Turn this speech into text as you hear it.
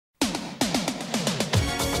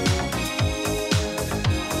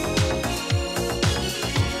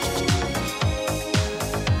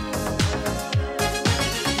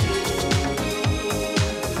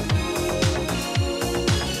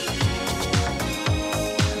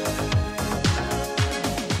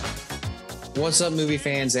What's up, movie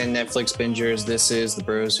fans and Netflix bingers? This is the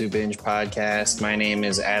Bros Who Binge podcast. My name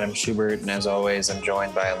is Adam Schubert, and as always, I'm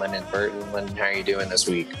joined by Lyndon Burton. Lyndon, how are you doing this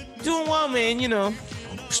week? Doing well, man. You know,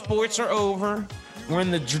 sports are over. We're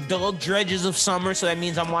in the dull dredges of summer, so that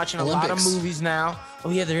means I'm watching a lot of movies now. Oh,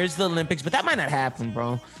 yeah, there is the Olympics, but that might not happen,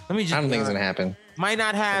 bro. I don't think it's going to happen. Might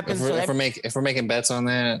not happen. If we're making bets on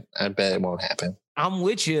that, I bet it won't happen. I'm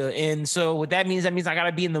with you. And so what that means I got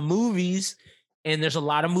to be in the movies. And there's a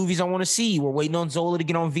lot of movies I want to see. We're waiting on Zola to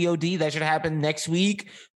get on VOD. That should happen next week.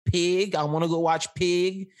 Pig. I want to go watch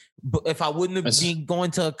Pig. But if I wouldn't have been going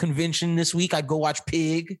to a convention this week, I'd go watch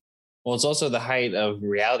Pig. Well, it's also the height of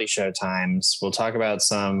reality show times. We'll talk about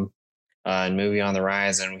some movie on the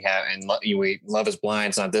rise, and Love Is Blind.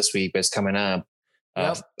 It's not this week, but it's coming up.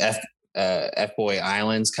 Yep. F-Boy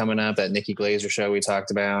Island's coming up, that Nikki Glaser show we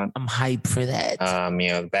talked about. I'm hyped for that.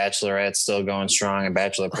 The Bachelorette's still going strong, and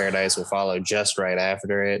Bachelor Paradise will follow just right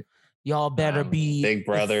after it. Y'all better be Big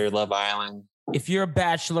Brother, Love Island. If you're a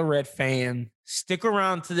Bachelorette fan, stick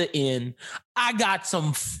around to the end. I got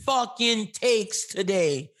some fucking takes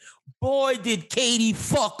today. Boy, did Katie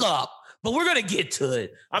fuck up. But we're gonna get to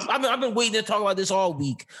it. I've been waiting to talk about this all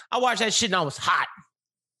week. I watched that shit and I was hot.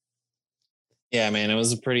 Yeah, man, it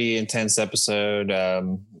was a pretty intense episode.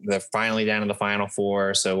 They're finally down to the final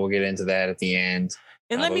four, so we'll get into that at the end.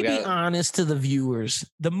 And let me be honest to the viewers.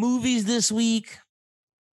 The movies this week,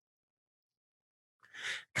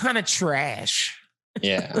 kind of trash.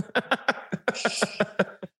 Yeah.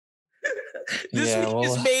 This week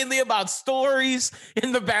is mainly about stories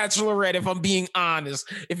in The Bachelorette, if I'm being honest.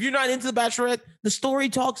 If you're not into The Bachelorette, the story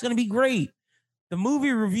talk's going to be great. The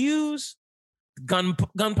movie reviews...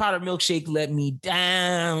 Gunpowder Milkshake let me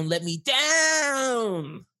down.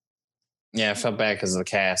 Yeah, I felt bad because of the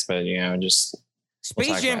cast, but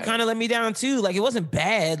Space Jam kind of let me down too. Like, it wasn't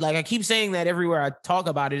bad. Like, I keep saying that everywhere I talk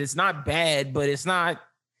about it. It's not bad, but it's not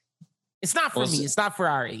for me. It's not for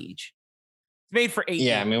our age. It's made for 8.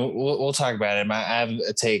 Yeah, I mean, we'll talk about it. I have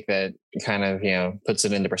a take that kind of puts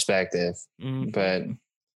it into perspective, but.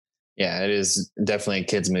 Yeah, it is definitely a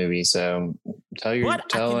kid's movie. So tell your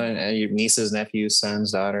nieces, nephews,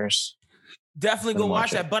 sons, daughters. Definitely go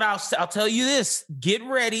watch that. But I'll tell you this: get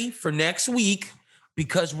ready for next week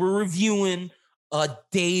because we're reviewing a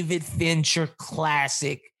David Fincher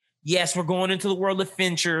classic. Yes, we're going into the world of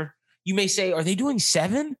Fincher. You may say, are they doing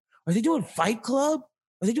Seven? Are they doing Fight Club?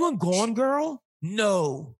 Are they doing Gone Girl?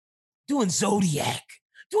 No, doing Zodiac.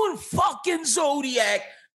 Doing fucking Zodiac.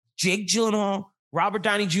 Jake Gyllenhaal. Robert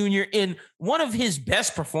Downey Jr. in one of his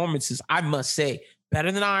best performances, I must say.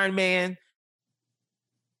 Better than Iron Man.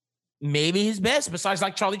 Maybe his best, besides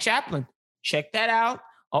like Charlie Chaplin. Check that out.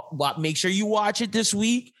 Make sure you watch it this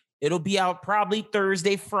week. It'll be out probably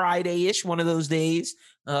Thursday, Friday-ish, one of those days.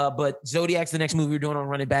 But Zodiac's the next movie we're doing on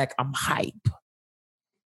Running Back. I'm hype.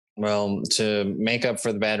 Well, to make up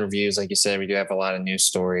for the bad reviews, like you said, we do have a lot of news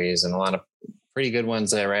stories and a lot of pretty good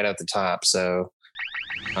ones right at the top. So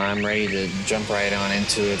I'm ready to jump right on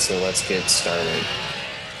into it, so let's get started.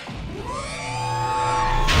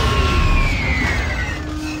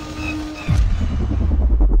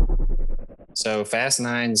 So Fast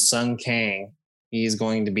 9's Sung Kang, he's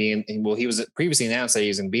going to be he was previously announced that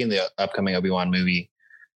he's going to be in the upcoming Obi-Wan movie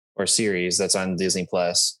or series that's on Disney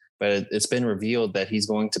Plus, but it's been revealed that he's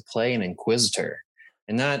going to play an Inquisitor,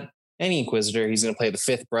 and not any Inquisitor. He's going to play the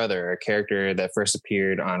fifth brother, a character that first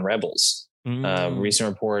appeared on Rebels. Recent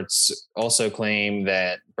reports also claim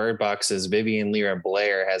that Bird Box's Vivian Lyra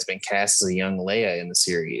Blair has been cast as a young Leia in the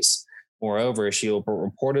series. Moreover, she will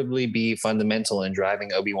reportedly be fundamental in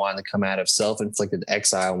driving Obi-Wan to come out of self-inflicted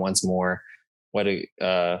exile once more. What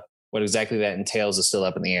exactly that entails is still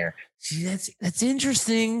up in the air. See, that's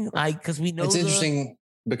interesting. Like, because we know it's interesting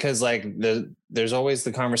because there's always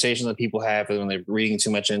the conversation that people have when they're reading too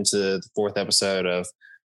much into the fourth episode of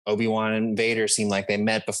Obi-Wan and Vader seem like they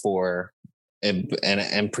met before.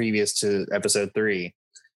 And previous to episode 3,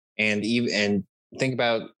 and think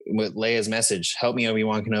about what Leia's message: "Help me,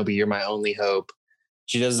 Obi-Wan Kenobi. You're my only hope."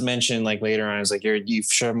 She does mention like later on, it's like you've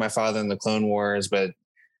shoved my father in the Clone Wars, but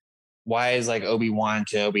why is like Obi-Wan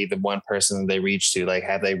Kenobi the one person that they reach to? Like,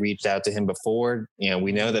 have they reached out to him before?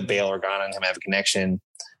 We know that Bail Organa and him have a connection,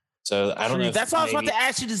 so I don't know. That's what I was about to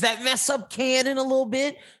ask you. Does that mess up canon a little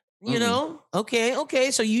bit?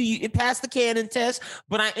 Okay. So you passed the canon test,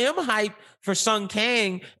 but I am hyped for Sung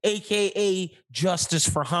Kang, aka Justice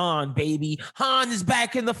for Han, baby. Han is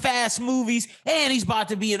back in the Fast movies, and he's about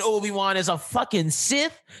to be in Obi-Wan as a fucking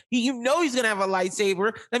Sith. He's gonna have a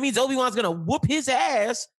lightsaber. That means Obi-Wan's gonna whoop his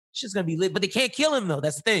ass. Shit's gonna be lit, but they can't kill him though.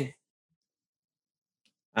 That's the thing.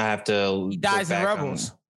 I have to. He dies in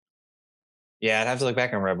Rebels. Yeah, I'd have to look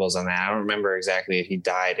back on Rebels on that. I don't remember exactly if he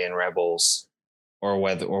died in Rebels or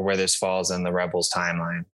where this falls in the Rebels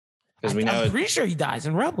timeline. Because I'm pretty sure he dies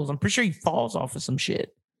in Rebels. I'm pretty sure he falls off of some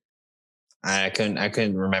shit. I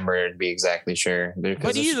couldn't remember to be exactly sure.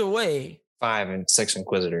 But either way, 5 and 6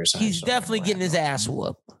 Inquisitors. He's definitely getting his ass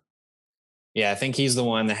whooped. Yeah, I think he's the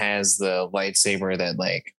one that has the lightsaber that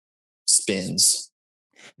like spins.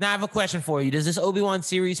 Now I have a question for you. Does this Obi-Wan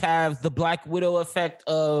series have the Black Widow effect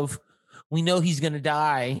of we know he's gonna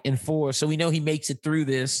die in 4, so we know he makes it through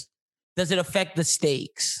this? Does it affect the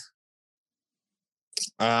stakes?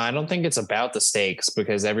 I don't think it's about the stakes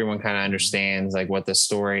because everyone kind of understands like what the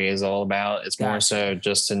story is all about. It's more so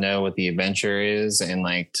just to know what the adventure is and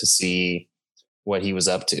like to see what he was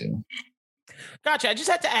up to. Gotcha. I just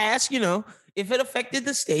had to ask, if it affected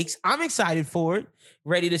the stakes. I'm excited for it,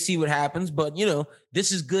 ready to see what happens. But,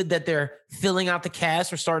 this is good that they're filling out the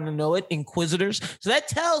cast. We're starting to know it. Inquisitors. So that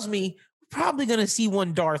tells me we're probably going to see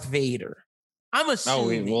one Darth Vader. I'm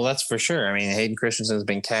assuming. Oh, well, that's for sure. I mean, Hayden Christensen's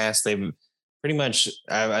been cast. They've pretty much,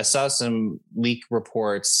 I saw some leak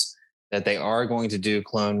reports that they are going to do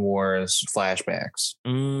Clone Wars flashbacks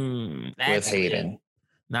with Hayden. Good.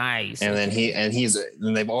 Nice. And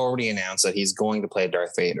then they've already announced that he's going to play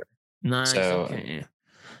Darth Vader. Nice. So okay.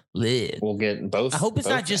 Lit. We'll get both. I hope it's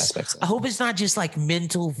not just like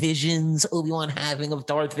mental visions Obi-Wan having of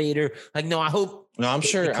Darth Vader. Like, no, I'm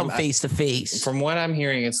sure they come face to face. From what I'm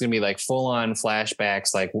hearing, it's gonna be like full on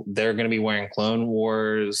flashbacks. Like they're gonna be wearing Clone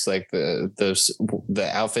Wars, like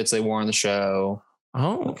the outfits they wore on the show.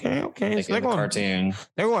 Oh, okay. Like so they're going cartoon.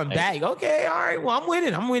 They're going back. Okay, all right. Well, I'm with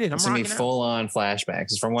it. It's gonna be full on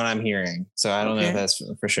flashbacks, from what I'm hearing. So I don't know if that's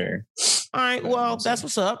for sure. All right. Well, that's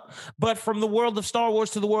what's up. But from the world of Star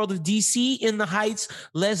Wars to the world of DC, In the Heights,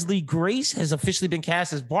 Leslie Grace has officially been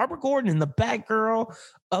cast as Barbara Gordon in the Batgirl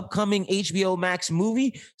upcoming HBO Max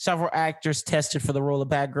movie. Several actors tested for the role of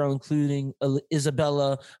Batgirl, including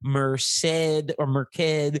Isabella Merced,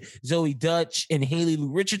 Zoe Dutch, and Haley Lou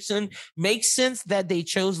Richardson. Makes sense that they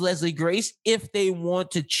chose Leslie Grace. If they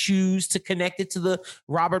want to choose to connect it to the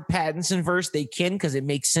Robert Pattinson verse, they can, because it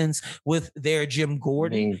makes sense with their Jim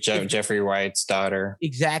Gordon. Jeffrey Wright's daughter.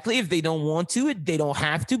 Exactly. If they don't want to, they don't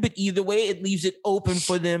have to. But either way, it leaves it open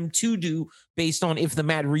for them to do based on if the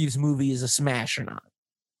Matt Reeves movie is a smash or not.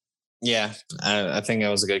 Yeah, I think that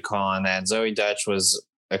was a good call on that. Zoe Dutch was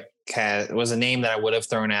a name that I would have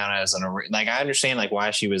thrown out as I understand like why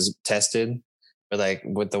she was tested, but like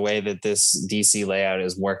with the way that this DC layout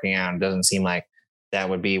is working out, it doesn't seem like that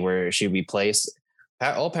would be where she would be placed.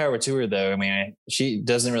 All power to her though. I mean, she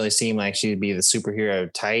doesn't really seem like she'd be the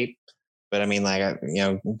superhero type, but I mean, like,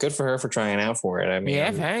 good for her for trying out for it. I mean, yeah,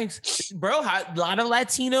 thanks, bro. A lot of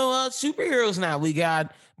Latino superheroes now. We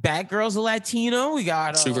got Batgirl's a Latino. We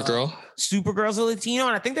got Supergirl's a Latino,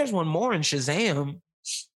 and I think there's one more in Shazam.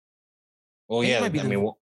 Well, yeah, a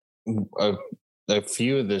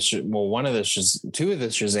few of the two of the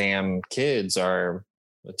Shazam kids are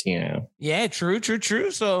Latino. Yeah, true.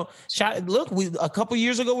 So, look, a couple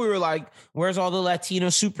years ago we were like, "Where's all the Latino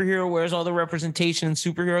superhero? Where's all the representation in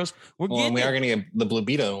superheroes?" We are going to get the Blue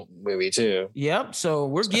Beetle movie too. Yep. So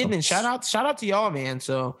we're getting it. Shout out to y'all, man.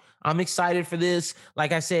 So I'm excited for this.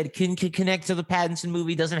 Like I said, can connect to the Pattinson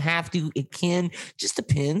movie. Doesn't have to. It can. Just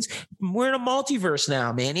depends. We're in a multiverse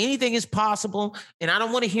now, man. Anything is possible. And I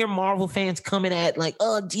don't want to hear Marvel fans coming at like,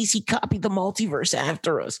 "Oh, DC copied the multiverse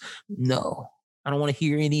after us." No. I don't want to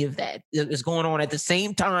hear any of that. It's going on at the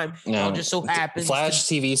same time. No, it just so happens. Flash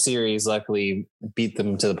TV series luckily beat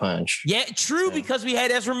them to the punch. Yeah, true, because we had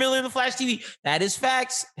Ezra Miller in the Flash TV. That is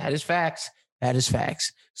facts.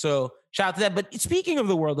 So shout out to that. But speaking of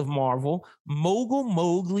the world of Marvel, Mogul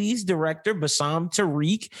Mowgli's director, Bassam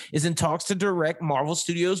Tariq, is in talks to direct Marvel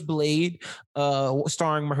Studios' Blade,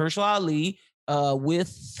 starring Mahershala Ali,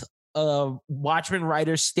 with Watchmen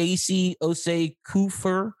writer Stacey Osei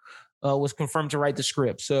Kuffer. Was confirmed to write the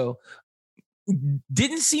script. So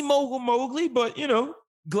didn't see Mogul Mowgli, but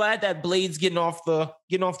glad that Blade's getting off the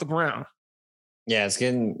ground. Yeah,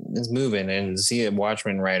 it's moving, and to see a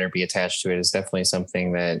Watchmen writer be attached to it is definitely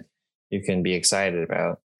something that you can be excited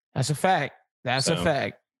about. That's a fact.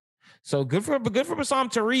 So good for Bassam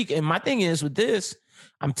Tariq. And my thing is with this,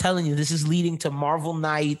 I'm telling you, this is leading to Marvel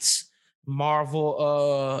Knights,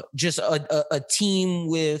 just a team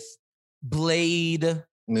with Blade,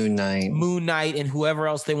 Moon Knight, and whoever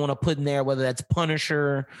else they want to put in there, whether that's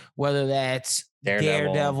Punisher, whether that's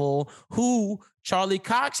Daredevil, who Charlie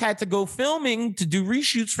Cox had to go filming to do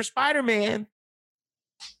reshoots for Spider-Man.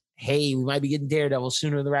 Hey, we might be getting Daredevil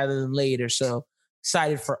sooner rather than later. So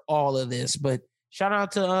excited for all of this. But shout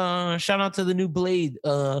out to the new Blade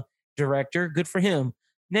director. Good for him.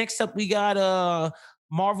 Next up, we got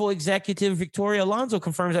Marvel executive Victoria Alonso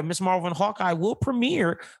confirms that Ms. Marvel and Hawkeye will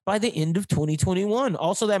premiere by the end of 2021.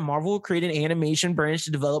 Also, that Marvel will create an animation branch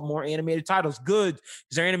to develop more animated titles. Good,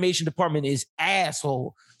 because their animation department is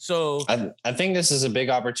asshole. So I think this is a big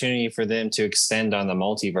opportunity for them to extend on the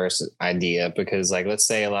multiverse idea, because like, let's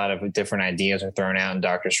say a lot of different ideas are thrown out in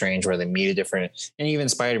Doctor Strange where they meet a different, and even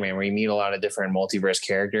Spider-Man where you meet a lot of different multiverse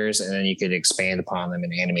characters, and then you could expand upon them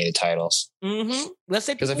in animated titles. Mm-hmm. Let's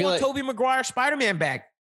say people want Tobey Maguire Spider-Man back.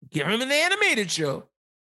 Give him an animated show.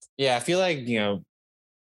 Yeah, I feel like,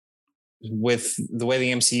 with the way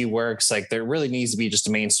the MCU works, like there really needs to be just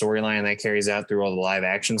a main storyline that carries out through all the live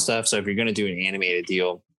action stuff. So if you're going to do an animated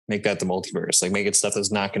deal, make that the multiverse, like make it stuff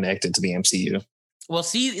that's not connected to the MCU. Well,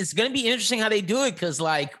 see, it's going to be interesting how they do it, because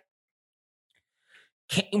like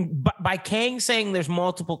by Kang saying there's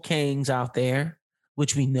multiple Kangs out there,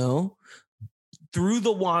 which we know through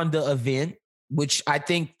the Wanda event, which I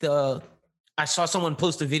think I saw someone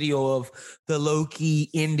post a video of the Loki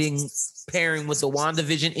ending pairing with the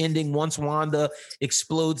WandaVision ending. Once Wanda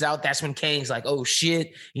explodes out, that's when Kang's like, oh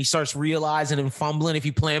shit. He starts realizing and fumbling if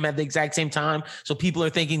you play them at the exact same time. So people are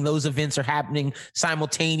thinking those events are happening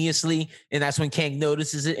simultaneously. And that's when Kang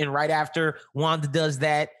notices it. And right after Wanda does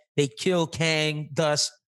that, they kill Kang.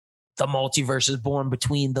 Thus, the multiverse is born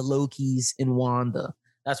between the Lokis and Wanda.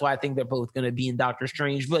 That's why I think they're both going to be in Doctor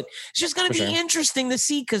Strange. But it's just going to be interesting to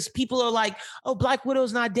see, because people are like, oh, Black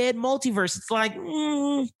Widow's not dead, multiverse. It's like,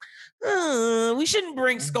 we shouldn't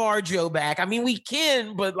bring ScarJo back. I mean, we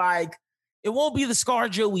can, but like, it won't be the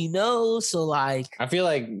ScarJo we know. So like, I feel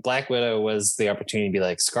like Black Widow was the opportunity to be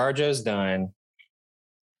like, ScarJo's done.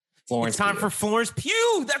 Florence Pugh. For Florence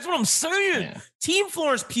Pugh. That's what I'm saying. Yeah. Team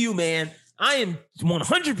Florence Pugh, man. I am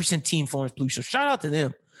 100% Team Florence Pugh. So shout out to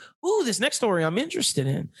them. Ooh, this next story I'm interested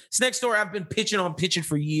in. This next story I've been pitching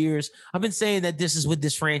for years. I've been saying that this is what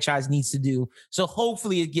this franchise needs to do. So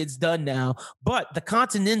hopefully it gets done now. But the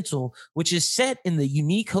Continental, which is set in the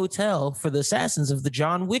unique hotel for the assassins of the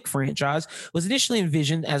John Wick franchise, was initially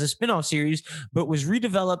envisioned as a spinoff series, but was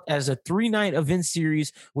redeveloped as a 3-night event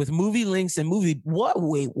series with movie links and movie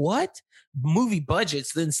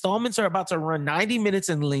budgets. The installments are about to run 90 minutes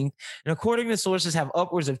in length, and according to sources, have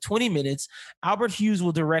upwards of 20 minutes. Albert Hughes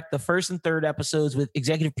will direct the first and third episodes, with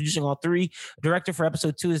executive producing all three. Director for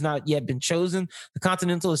episode 2 has not yet been chosen. The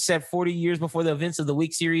Continental is set 40 years before the events of the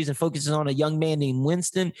Wick series and focuses on a young man named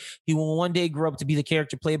Winston. He will one day grow up to be the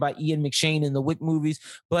character played by Ian McShane in the Wick movies,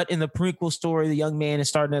 but in the prequel story, the young man is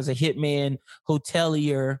starting as a hitman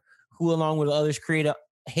hotelier who, along with others, create a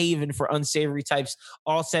haven for unsavory types,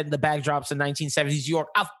 all set in the backdrops of 1970s New York.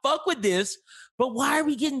 I fuck with this, but why are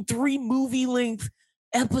we getting 3 movie-length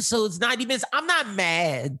episodes, 90 minutes? I'm not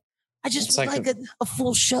mad. I just like a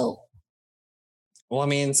full show. Well, I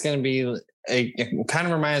mean, it's going to be, it kind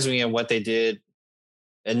of reminds me of what they did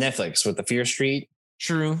at Netflix with the Fear Street.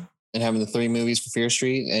 True. And having the 3 movies for Fear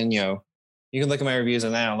Street. And, you can look at my reviews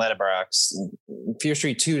on that on Letterboxd. Fear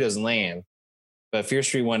Street 2 doesn't land, but Fear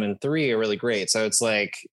Street 1 and 3 are really great. So it's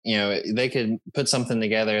like, they could put something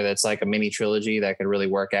together that's like a mini trilogy that could really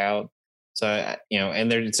work out. So,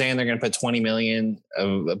 and they're saying they're going to put $20 million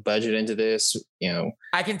of a budget into this,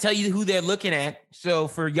 I can tell you who they're looking at. So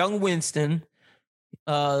for young Winston,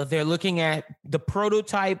 they're looking at, the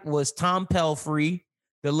prototype was Tom Pelphrey.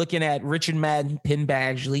 They're looking at Richard Madden, Penn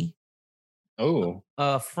Badgley. Oh.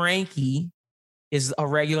 Frankie is a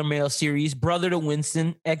regular male series, brother to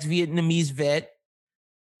Winston, ex-Vietnamese vet.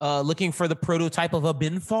 Looking for the prototype of a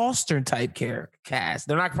Ben Foster type cast.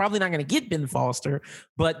 They're probably not going to get Ben Foster,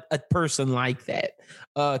 but a person like that.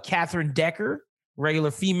 Catherine Decker,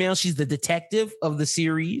 regular female. She's the detective of the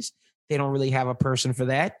series. They don't really have a person for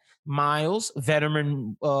that. Miles,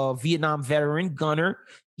 veteran, Vietnam veteran, gunner.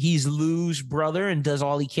 He's Lou's brother and does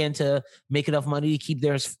all he can to make enough money to keep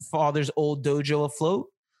their father's old dojo afloat.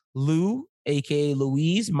 Lou, a.k.a.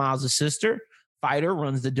 Louise, Miles' sister. Fighter,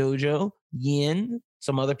 runs the dojo. Yin,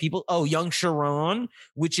 some other people. Oh, young Sharon,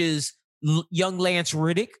 which is young Lance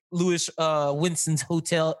Riddick, Winston's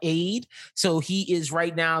hotel aide. So he is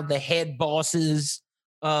right now the head boss's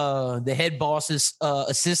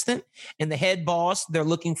assistant. And the head boss, they're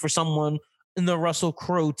looking for someone in the Russell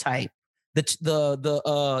Crowe type.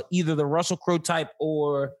 The either the Russell Crowe type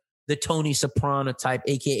or the Tony Soprano type,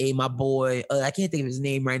 aka my boy. I can't think of his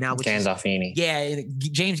name right now. Gandolfini.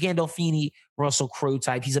 James Gandolfini, Russell Crowe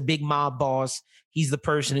type. He's a big mob boss. He's the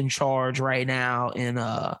person in charge right now. And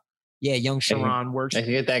young Sharon works. I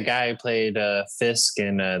get that guy who played Fisk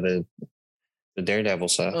in the Daredevil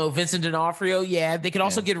stuff. Oh, Vincent D'Onofrio. Yeah, they could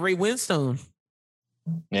also get Ray Winstone.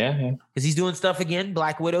 Yeah. Because he's doing stuff again.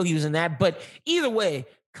 Black Widow, he was in that. But either way,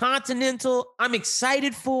 Continental, I'm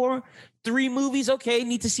excited for. 3 movies, okay,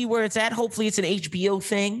 need to see where it's at. Hopefully it's an HBO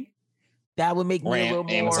thing. That would make me a little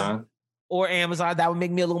more... Amazon. Or Amazon. That would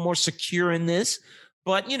make me a little more secure in this.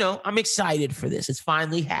 But, I'm excited for this. It's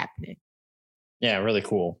finally happening. Yeah, really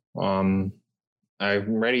cool. I'm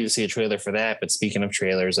ready to see a trailer for that. But speaking of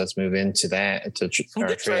trailers, let's move into that. Some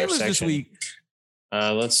good trailers section this week.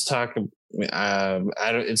 Let's talk.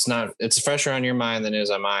 It's fresher on your mind than it is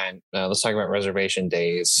on mine. Let's talk about Reservation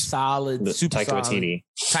Days. Solid, super Taika solid. Waititi.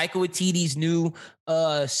 Taika Waititi's new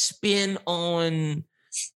spin on,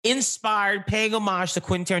 inspired, paying homage to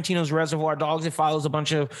Quentin Tarantino's Reservoir Dogs. It follows a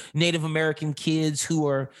bunch of Native American kids who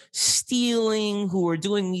are stealing, who are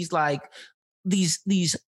doing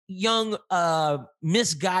these young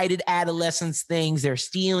misguided adolescence things. They're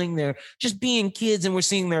stealing, they're just being kids, and we're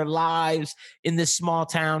seeing their lives in this small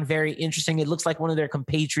town. Very interesting. It looks like one of their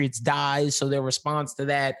compatriots dies, so their response to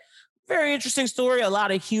that, very interesting story. A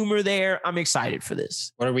lot of humor there. I'm excited for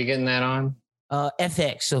this. What are we getting that on?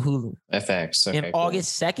 FX, so Hulu. FX. Okay, and cool.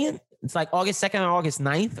 August 2nd. It's like August 2nd or August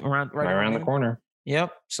 9th, right around the corner.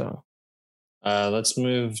 Yep. So let's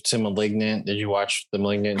move to Malignant. Did you watch the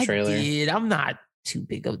Malignant trailer? I did. I'm not too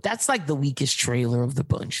big of, that's like the weakest trailer of the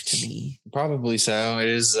bunch to me. Probably so. It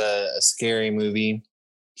is a scary movie.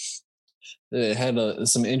 It had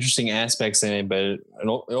some interesting aspects in it, but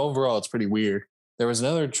overall it's pretty weird. There was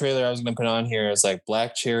another trailer I was going to put on here. It's like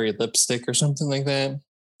Black Cherry Lipstick or something like that.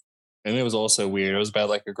 And it was also weird. It was about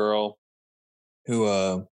like a girl who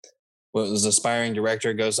was an aspiring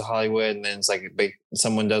director, goes to Hollywood, and then it's like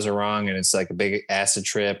someone does her wrong, and it's like a big acid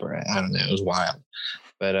trip, or I don't know. It was wild.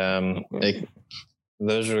 But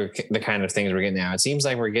those are the kind of things we're getting now. It seems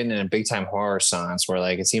like we're getting in a big time horror science where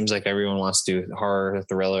like it seems like everyone wants to do horror,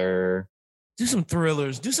 thriller. Do some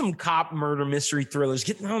thrillers. Do some cop murder mystery thrillers.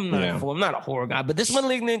 I'm not a horror guy, but this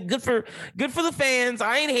Malignant, good for the fans.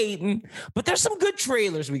 I ain't hating, but there's some good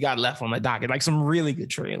trailers we got left on the docket, like some really good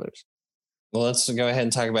trailers. Well, let's go ahead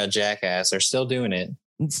and talk about Jackass. They're still doing it.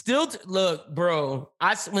 Look, bro,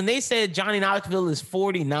 when they said Johnny Knoxville is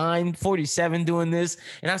 49, 47 doing this,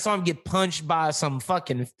 and I saw him get punched by some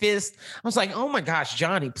fucking fist, I was like, oh my gosh,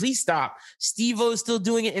 Johnny, please stop. Steve-O is still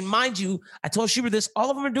doing it. And mind you, I told Schubert this,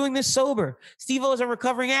 all of them are doing this sober. Steve-O is a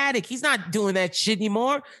recovering addict. He's not doing that shit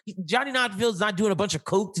anymore. Johnny Knoxville is not doing a bunch of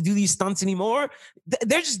coke to do these stunts anymore.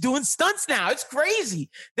 They're just doing stunts now. It's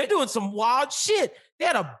crazy. They're doing some wild shit. They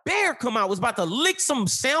had a bear come out, was about to lick some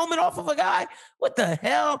salmon off of a guy. What the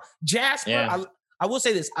hell? Jasper, yeah. I will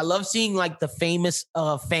say this. I love seeing like the famous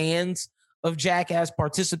fans of Jackass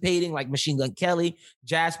participating, like Machine Gun Kelly,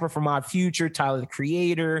 Jasper from Odd Future, Tyler the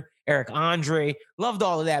Creator, Eric Andre. Loved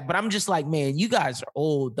all of that. But I'm just like, man, you guys are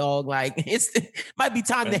old, dog. Like it might be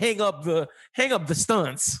time to hang up the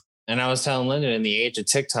stunts. And I was telling Linda, in the age of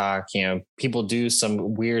TikTok, people do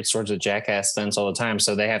some weird sorts of Jackass stunts all the time,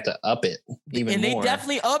 so they have to up it even more. And they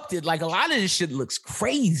definitely upped it. Like a lot of this shit looks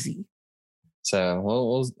crazy.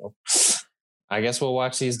 So I guess we'll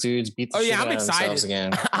watch these dudes beat the shit out of themselves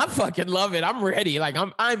again. I fucking love it. I'm ready. Like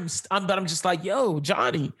but I'm just like, yo,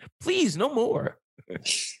 Johnny, please, no more.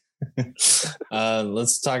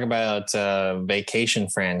 Let's talk about Vacation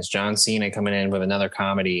Friends. John Cena coming in with another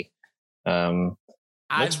comedy.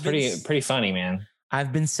 Looks pretty funny, man.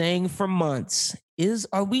 I've been saying for months,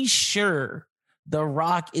 are we sure The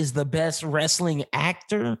Rock is the best wrestling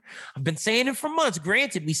actor? I've been saying it for months.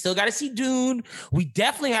 Granted, we still got to see Dune. We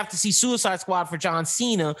definitely have to see Suicide Squad for John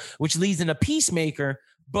Cena, which leads into Peacemaker.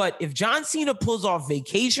 But if John Cena pulls off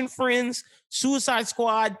Vacation Friends, Suicide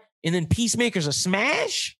Squad, and then Peacemaker's a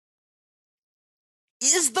smash,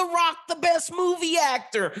 is The Rock the best movie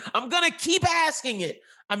actor? I'm going to keep asking it.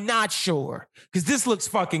 I'm not sure because this looks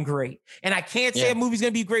fucking great. And I can't say a movie's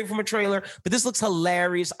going to be great from a trailer, but this looks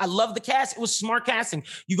hilarious. I love the cast. It was smart casting.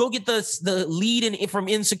 You go get the lead from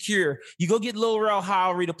Insecure. You go get Lil Rel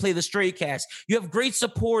Howery to play the Stray Cats. You have great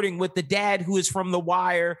supporting with the dad who is from The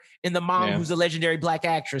Wire and the mom who's a legendary black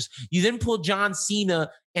actress. You then pull John Cena.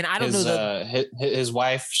 And I don't know his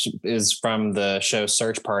wife is from the show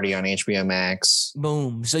Search Party on HBO Max.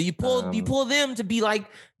 Boom. So you pull them to be like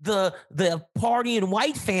the party and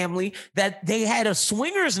white family that they had a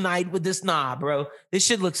swingers night with this. Nah, bro. This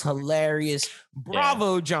shit looks hilarious.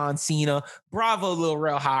 Bravo, John Cena. Bravo, Lil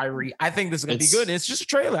Rel Howery. I think this is gonna be good. It's just a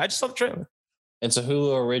trailer. I just saw the trailer. It's a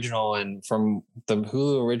Hulu original, and from the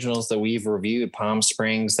Hulu originals that we've reviewed, Palm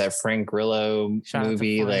Springs, that Frank Grillo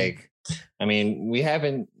movie, like. I mean, we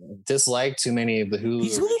haven't disliked too many of the Hulu.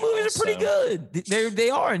 These Hulu movies are pretty good. They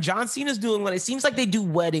are. And John Cena's doing one. It seems like they do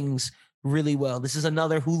weddings really well. This is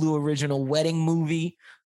another Hulu original wedding movie.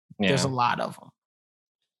 Yeah. There's a lot of them.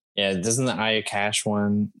 Yeah, doesn't the Aya Cash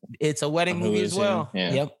one? It's a wedding movie as well.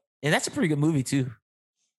 Yeah. Yep. And that's a pretty good movie too.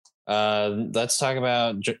 Let's talk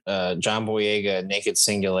about John Boyega, Naked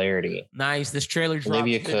Singularity. Nice. This trailer dropped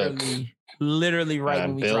Olivia Cook. Literally right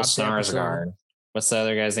when we Bill dropped the episode. Skarsgård. What's the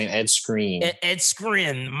other guy's name? Ed Skrein. Ed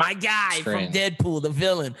Skrein, my guy from Deadpool, the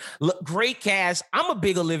villain. Look, great cast. I'm a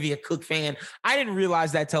big Olivia Cook fan. I didn't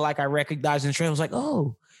realize that till like I recognized in the trailer. I was like,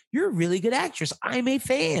 oh, you're a really good actress. I'm a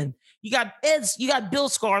fan. You got Bill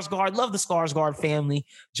Skarsgård. Love the Skarsgård family.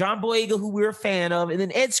 John Boyega, who we're a fan of. And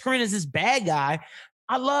then Ed Skrein is this bad guy.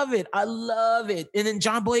 I love it. And then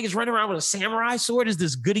John Boyega's running around with a samurai sword. Is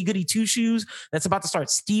this goody two shoes that's about to start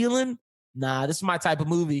stealing? Nah, this is my type of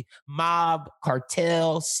movie. Mob,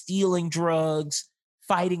 cartel, stealing drugs,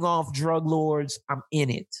 fighting off drug lords. I'm in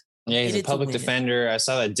it. Yeah, he's a public defender. I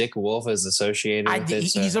saw that Dick Wolf is associated with it.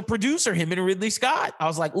 He's a producer, him and Ridley Scott. I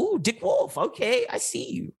was like, ooh, Dick Wolf. Okay, I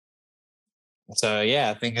see you. So, yeah,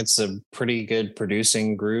 I think it's a pretty good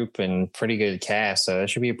producing group and pretty good cast. So that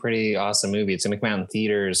should be a pretty awesome movie. It's going to come out in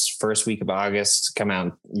theaters first week of August, come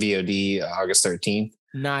out VOD August 13th.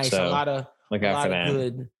 Nice. So, a lot of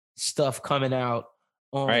good stuff coming out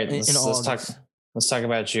on, all right, let's talk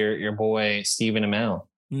about your boy Stephen Amell.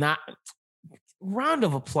 Round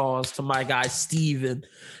of applause to my guy Stephen.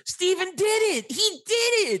 Stephen did it. He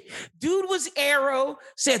did it. Dude was Arrow,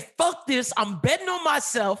 said, fuck this. I'm betting on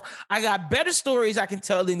myself. I got better stories I can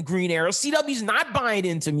tell than Green Arrow. CW's not buying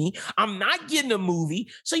into me. I'm not getting a movie.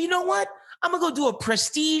 So you know what? I'm going to go do a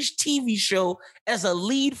prestige TV show as a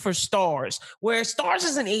lead for Starz, where Starz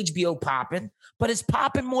isn't HBO popping, but it's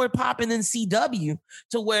more popping than CW,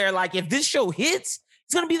 to where, like, if this show hits,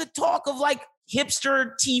 it's going to be the talk of, like,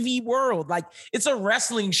 hipster TV world. Like, it's a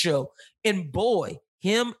wrestling show. And boy,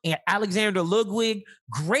 him and Alexander Ludwig,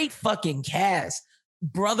 great fucking cast.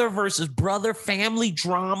 Brother versus brother, family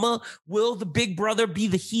drama. Will the big brother be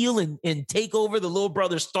the heel and take over the little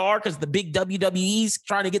brother's star because the big WWE's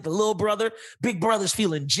trying to get the little brother? Big brother's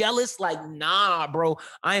feeling jealous. Like, nah, bro,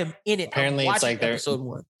 I am in it. Apparently, it's like episode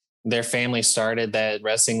 1. Their family started that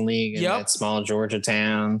wrestling league in that small Georgia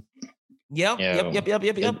town. Yep.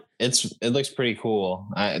 It looks pretty cool.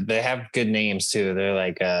 They have good names too. They're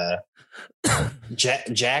like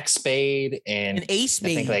Jack Spade and Ace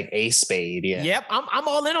Spade. I think like Ace Spade. Yeah. Yep. I'm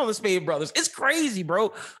all in on the Spade brothers. It's crazy,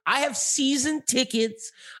 bro. I have season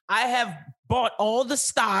tickets. I have bought all the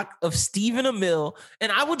stock of Stephen Amell,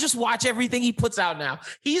 and I will just watch everything he puts out now.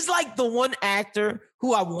 He's like the one actor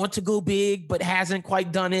who I want to go big, but hasn't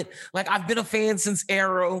quite done it. Like, I've been a fan since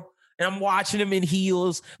Arrow. And I'm watching him in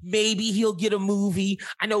Heels. Maybe he'll get a movie.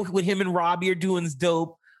 I know what him and Robbie are doing is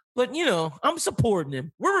dope. But, you know, I'm supporting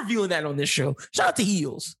him. We're reviewing that on this show. Shout out to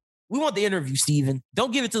Heels. We want the interview, Steven.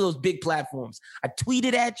 Don't give it to those big platforms. I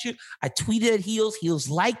tweeted at you. I tweeted at Heels. Heels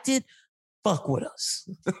liked it. Fuck with us.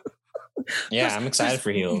 Yeah, I'm excited for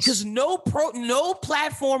Heels. Because no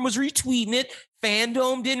platform was retweeting it.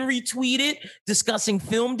 Fandom didn't retweet it. Discussing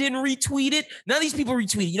Film didn't retweet it. None of these people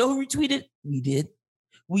retweeted. You know who retweeted? We did.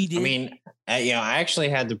 I mean, I actually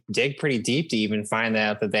had to dig pretty deep to even find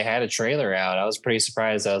out that they had a trailer out. I was pretty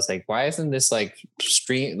surprised. I was like, why isn't this why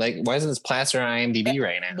isn't this plastered on IMDb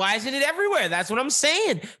right now? Why isn't it everywhere? That's what I'm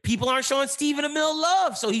saying. People aren't showing Stephen Amell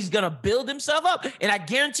love. So he's going to build himself up. And I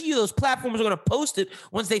guarantee you those platforms are going to post it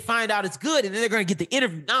once they find out it's good. And then they're going to get the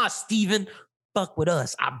interview. Nah, Stephen, fuck with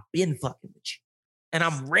us. I've been fucking with you. And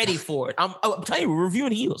I'm ready for it. I'm telling you, we're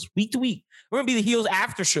reviewing Heels week to week. We're going to be the Heels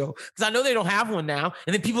after show because I know they don't have one now.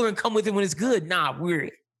 And then people are going to come with it when it's good. Nah, we're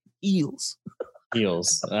Heels.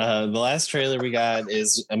 Heels. The last trailer we got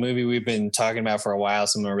is a movie we've been talking about for a while.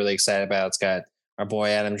 Something we're really excited about. It's got our boy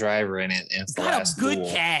Adam Driver in it. And it's got a good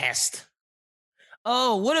cast.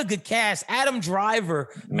 Oh, what a good cast. Adam Driver,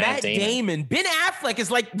 Matt Damon. Ben Affleck is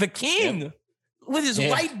like the king with his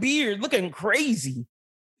white beard looking crazy.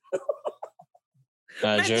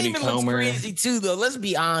 Matt Jodie Damon Comer. looks crazy too, though. Let's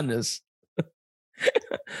be honest.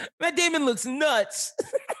 Matt Damon looks nuts.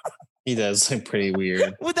 He does look pretty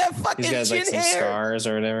weird. With that fucking chin like some hair. scars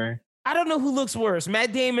or whatever. I don't know who looks worse,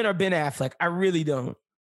 Matt Damon or Ben Affleck. I really don't.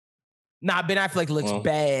 Nah, Ben Affleck looks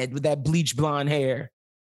bad with that bleach blonde hair.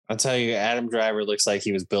 I'll tell you, Adam Driver looks like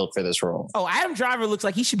he was built for this role. Oh, Adam Driver looks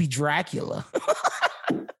like he should be Dracula.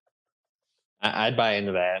 I'd buy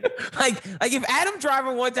into that. Like if Adam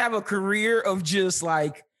Driver wanted to have a career of just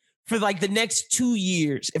like for like the next 2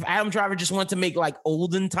 years, if Adam Driver just wanted to make like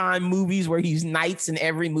olden time movies where he's knights in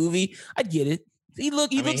every movie, I'd get it. He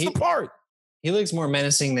looks the part. He looks more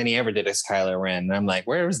menacing than he ever did as Kylo Ren. And I'm like,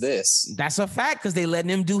 where was this? That's a fact because they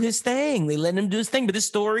letting him do his thing. But this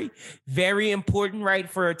story, very important, right?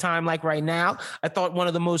 For a time like right now. I thought one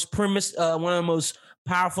of the most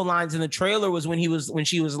powerful lines in the trailer was when she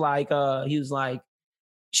was like,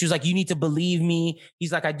 she was like, you need to believe me.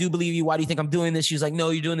 He's like, I do believe you. Why do you think I'm doing this? She's like,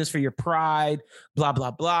 no, you're doing this for your pride, blah,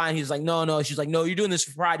 blah, blah. And he's like, no. She's like, no, you're doing this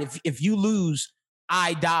for pride. If you lose,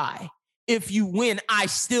 I die. If you win, I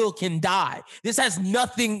still can die. This has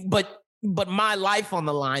nothing but my life on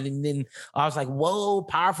the line. And then I was like, whoa,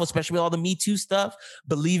 powerful, especially with all the Me Too stuff,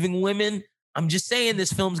 believing women. I'm just saying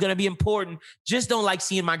this film's going to be important. Just don't like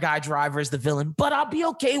seeing my guy Driver as the villain, but I'll be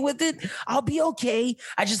okay with it. I'll be okay.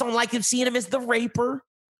 I just don't like seeing him as the raper.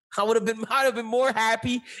 I'd have been more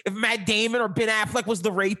happy if Matt Damon or Ben Affleck was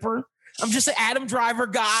the raper. I'm just an Adam Driver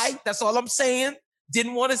guy. That's all I'm saying.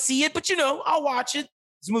 Didn't want to see it, but I'll watch it.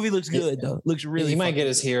 This movie looks good though. Looks really. He might get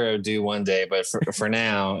his hero due one day, but for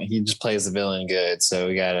now, he just plays the villain good. So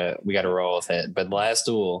we gotta roll with it. But The Last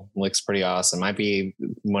Duel looks pretty awesome. Might be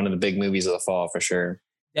one of the big movies of the fall for sure.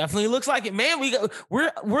 Definitely looks like it, man.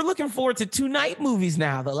 We're looking forward to 2 night movies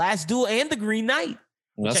now: The Last Duel and The Green Knight.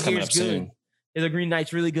 That's coming up soon. The Green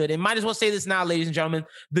Knight's really good. And might as well say this now, ladies and gentlemen.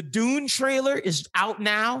 The Dune trailer is out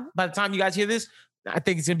now. By the time you guys hear this, I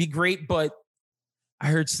think it's going to be great. But I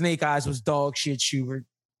heard Snake Eyes was dog shit, Schubert.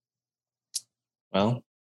 Well,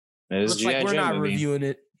 it is G.I. Joe we're not movie. Reviewing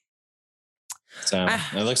it. So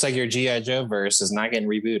it looks like your G.I. Joe verse is not getting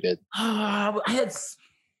rebooted. I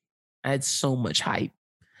had so much hype.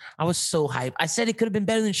 I was so hyped. I said it could have been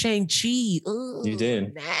better than Shang-Chi. Ugh, you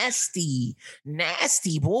did.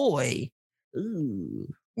 Nasty boy.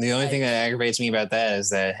 Ooh. The only thing that aggravates me about that is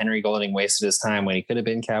that Henry Golding wasted his time when he could have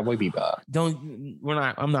been Cowboy Bebop.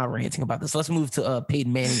 I'm not ranting about this. Let's move to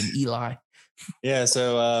Peyton Manning and Eli. Yeah.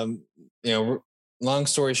 So, long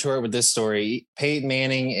story short with this story, Peyton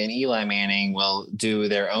Manning and Eli Manning will do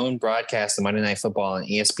their own broadcast of Monday Night Football on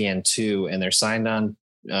ESPN2, and they're signed on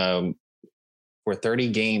for 30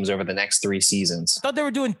 games over the next 3 seasons. I thought they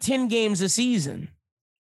were doing 10 games a season.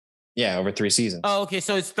 Yeah, over 3 seasons. Oh, okay.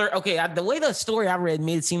 So it's okay. The way the story I read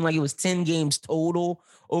made it seem like it was 10 games total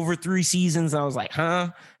over 3 seasons. I was like,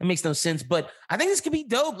 huh? It makes no sense. But I think this could be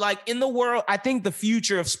dope. Like in the world, I think the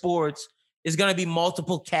future of sports is going to be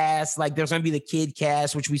multiple casts. Like there's going to be the kid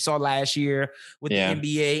cast, which we saw last year with the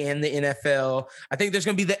NBA and the NFL. I think there's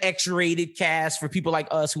going to be the X-rated cast for people like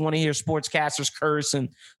us who want to hear sportscasters curse and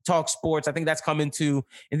talk sports. I think that's coming too.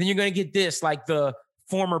 And then you're going to get this, like the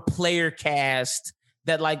former player cast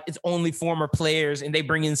that like it's only former players and they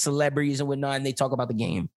bring in celebrities and whatnot and they talk about the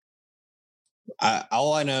game.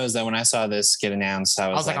 All I know is that when I saw this get announced, I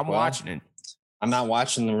was like I'm watching it. I'm not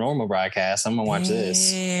watching the normal broadcast. I'm going to watch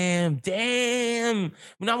this. Damn.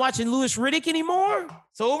 We're not watching Louis Riddick anymore?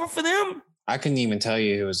 It's over for them? I couldn't even tell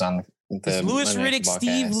you who was on the Louis Riddick,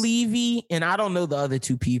 Steve Levy, and I don't know the other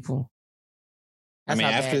 2 people. That's how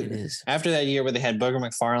bad it is. After that year where they had Booger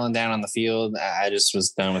McFarland down on the field, I just was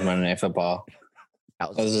done with Monday Night Football. I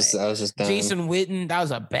was just done. Jason Witten, that was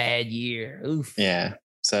a bad year. Oof. Yeah.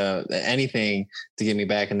 So anything to get me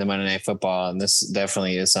back into Monday Night Football, and this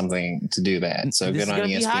definitely is something to do that. So good on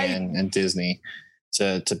ESPN and Disney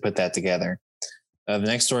to put that together. The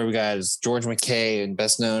next story we got is George McKay, and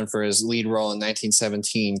best known for his lead role in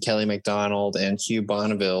 1917. Kelly MacDonald and Hugh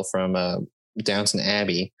Bonneville from Downton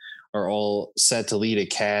Abbey are all set to lead a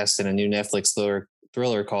cast in a new Netflix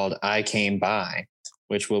thriller called I Came By,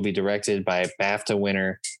 which will be directed by BAFTA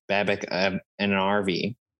winner Babak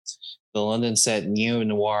Anarvi. The London-set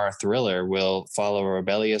neo-noir thriller will follow a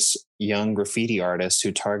rebellious young graffiti artist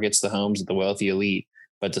who targets the homes of the wealthy elite,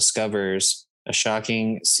 but discovers a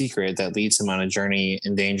shocking secret that leads him on a journey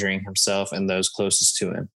endangering himself and those closest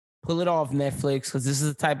to him. Pull it off, Netflix, because this is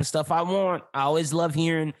the type of stuff I want. I always love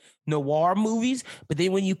hearing noir movies, but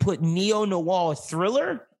then when you put neo-noir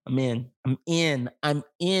thriller, I'm in. I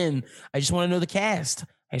just want to know the cast.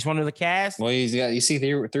 Well, you see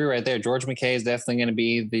through right there. George McKay is definitely going to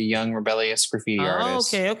be the young rebellious graffiti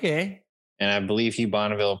artist. Okay. And I believe Hugh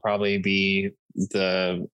Bonneville will probably be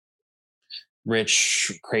the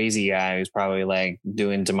rich, crazy guy who's probably like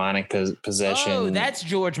doing demonic possession. Oh, that's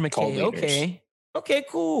George McKay. Okay,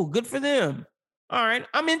 cool. Good for them. All right.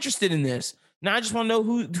 I'm interested in this. Now I just want to know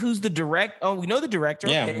who's the director. Oh, we know the director.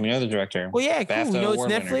 Yeah, okay. we know the director. Well, yeah, cool. BAFTA we know it's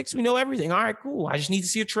Netflix. Winner. We know everything. All right, cool. I just need to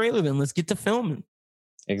see a trailer then. Let's get to filming.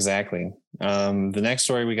 Exactly. The next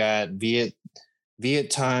story we got Viet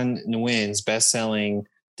Thanh Nguyen's best-selling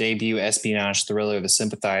debut espionage thriller, The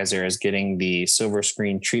Sympathizer, is getting the silver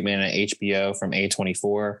screen treatment at HBO from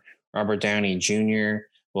A24. Robert Downey Jr.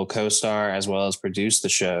 will co-star as well as produce the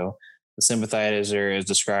show. The Sympathizer is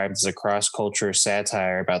described as a cross-culture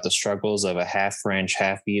satire about the struggles of a half-French,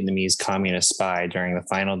 half-Vietnamese communist spy during the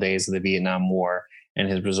final days of the Vietnam War and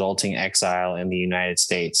his resulting exile in the United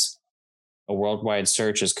States. A worldwide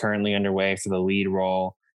search is currently underway for the lead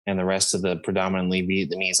role and the rest of the predominantly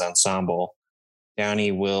Vietnamese ensemble.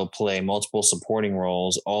 Downey will play multiple supporting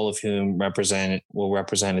roles, all of whom will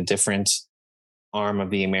represent a different arm of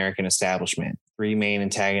the American establishment. 3 main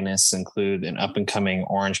antagonists include an up-and-coming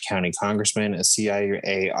Orange County congressman, a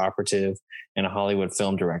CIA operative, and a Hollywood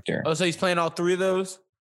film director. Oh, so he's playing all 3 of those?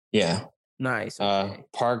 Yeah. Nice. Okay.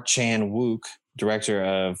 Park Chan-wook, director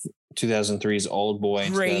of 2003's Old Boy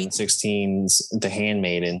and 2016's The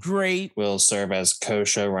Handmaiden, will serve as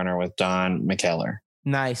co-showrunner with Don McKellar.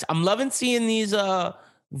 Nice. I'm loving seeing these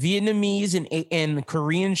Vietnamese and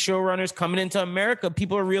Korean showrunners coming into America.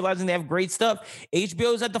 People are realizing they have great stuff.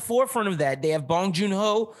 HBO is at the forefront of that. They have Bong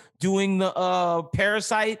Joon-ho doing the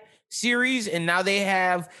Parasite series, and now they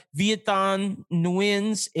have Viet Thanh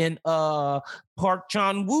Nguyen's and Park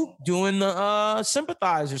Chan-wook doing the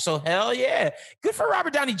Sympathizer. So hell yeah. Good for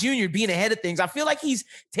Robert Downey Jr. being ahead of things. I feel like he's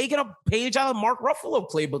taking a page out of Mark Ruffalo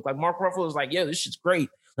playbook. Like Mark Ruffalo is like, yeah, this shit's great.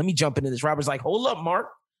 Let me jump into this. Robert's like, hold up, Mark.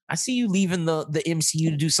 I see you leaving the MCU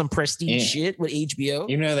to do some prestige shit with HBO.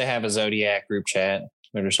 You know they have a Zodiac group chat.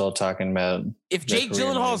 They're just all talking about. If Jake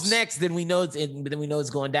Gyllenhaal's next, then we know it's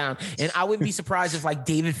going down. And I wouldn't be surprised if like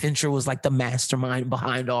David Fincher was like the mastermind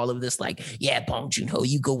behind all of this. Like, yeah, Bong Joon-ho,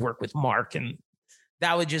 you go work with Mark, and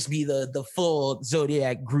that would just be the full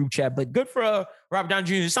Zodiac group chat. But good for Robert Downey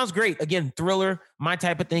Jr. It sounds great. Again, thriller, my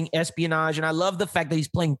type of thing, espionage. And I love the fact that he's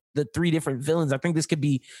playing the 3 different villains. I think this could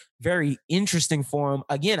be very interesting for him.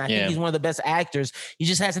 Again, I think he's one of the best actors. He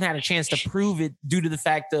just hasn't had a chance to prove it due to the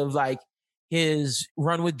fact of like his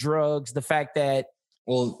run with drugs, the fact that.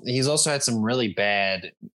 Well, he's also had some really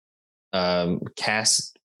bad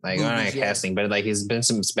casting, but like he's been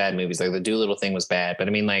some bad movies. Like the Doolittle thing was bad. But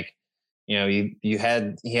I mean, like, you know, he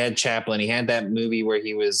had Chaplin. He had that movie where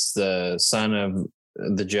he was the son of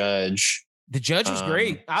the judge. The Judge was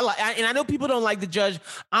great. And I know people don't like The Judge.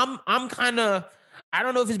 I'm kind of, I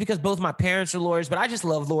don't know if it's because both my parents are lawyers, but I just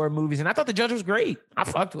love lawyer movies, and I thought The Judge was great. I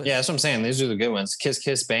fucked with it. Yeah, that's what I'm saying. These are the good ones. Kiss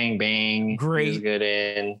Kiss Bang Bang. Great. He was good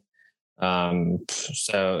in.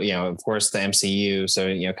 So, you know, of course the MCU. So,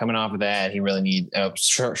 you know, coming off of that, he really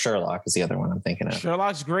Sherlock is the other one I'm thinking of.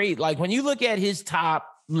 Sherlock's great. Like when you look at his top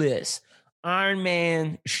list, Iron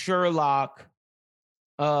Man, Sherlock,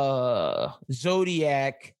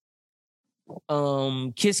 Zodiac,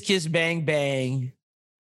 Kiss Kiss Bang Bang,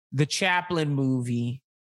 the Chaplin movie.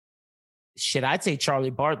 Shit, I'd say Charlie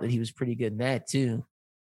Bartlett. He was pretty good in that too.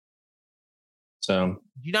 So,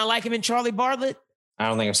 you not like him in Charlie Bartlett? I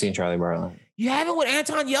don't think I've seen Charlie Bartlett. You haven't with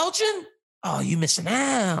Anton Yelchin? Oh, you missing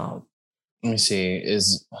out. Let me see.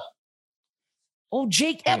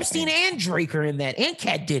 Jake Epstein and Drake are in that, and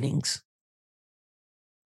Kat Dennings.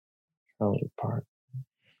 Charlie Bartlett.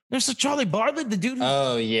 There's a Charlie Bartlett, the dude.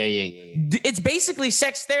 Yeah. It's basically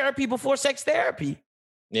sex therapy before sex therapy.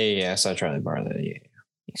 Yeah. I saw Charlie Bartlett. Yeah.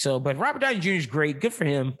 So, but Robert Downey Jr. is great. Good for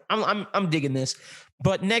him. I'm digging this.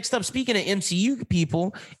 But next up, speaking of MCU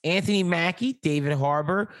people, Anthony Mackie, David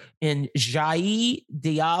Harbour, and Jai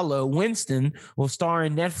Diallo Winston will star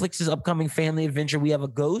in Netflix's upcoming family adventure, We Have a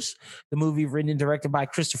Ghost, the movie written and directed by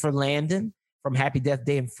Christopher Landon from Happy Death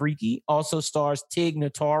Day and Freaky. Also stars Tig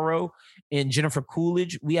Notaro and Jennifer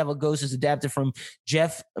Coolidge. We Have a Ghost is adapted from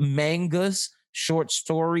Jeff Manga's short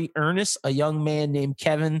story, Ernest, a young man named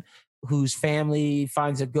Kevin whose family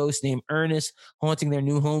finds a ghost named Ernest haunting their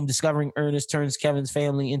new home. Discovering Ernest turns Kevin's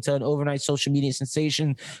family into an overnight social media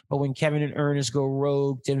sensation. But when Kevin and Ernest go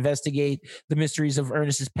rogue to investigate the mysteries of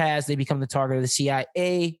Ernest's past, they become the target of the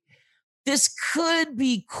CIA. This could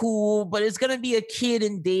be cool, but it's going to be a kid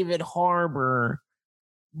in David Harbour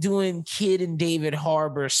doing kid in David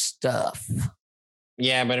Harbour stuff.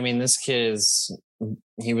 Yeah, but I mean, this kid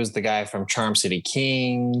he was the guy from Charm City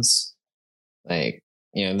Kings. Like,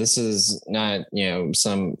 you know, this is not, you know,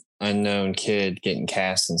 some unknown kid getting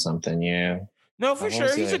cast in something, you know. No, for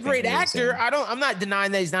sure. He's a great actor. I'm not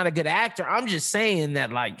denying that he's not a good actor. I'm just saying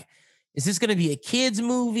that, like, is this going to be a kid's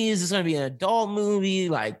movie? Is this going to be an adult movie?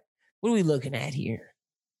 Like, what are we looking at here?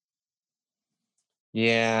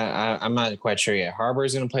 Yeah, I'm not quite sure yet.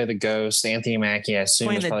 Harbour's going to play the ghost. Anthony Mackie, I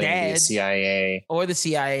assume, is probably going to be the CIA. Or the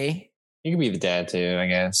CIA. He could be the dad, too, I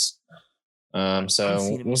guess.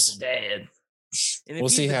 So we'll see the dad. And we'll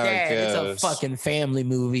see how it goes. It's a fucking family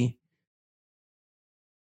movie.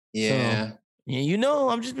 Yeah. Yeah, you know,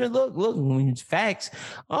 I'm just look, it's facts.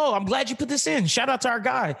 Oh, I'm glad you put this in. Shout out to our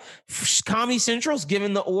guy. Comedy Central's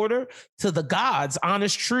giving the order to The Gods,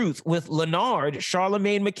 Honest Truth with Leonard,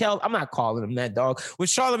 Charlemagne McKelvey. I'm not calling him that, dog. With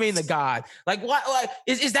Charlemagne the God. Like, what? Like,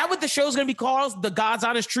 is that what the show's going to be called? The Gods,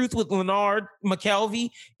 Honest Truth with Leonard McKelvey?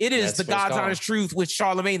 It is The Gods, Honest Truth with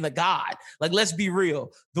Charlemagne the God. Like, let's be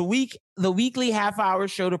real. The weekly half-hour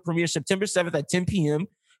show to premiere September 7th at 10 p.m.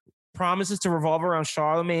 promises to revolve around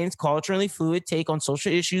Charlemagne's culturally fluid take on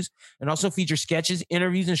social issues and also feature sketches,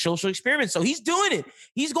 interviews, and social experiments. So he's doing it.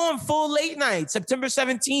 He's going full late night, September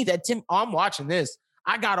 17th at 10. Oh, I'm watching this.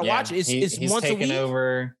 I got to watch it. It's once a week. He's taken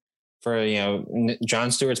over for,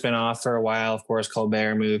 Jon Stewart's been off for a while. Of course,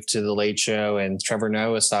 Colbert moved to The Late Show and Trevor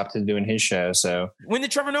Noah stopped doing his show. So when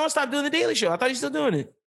did Trevor Noah stop doing The Daily Show? I thought he's still doing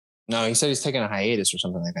it. No, he said he's taking a hiatus or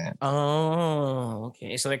something like that. Oh,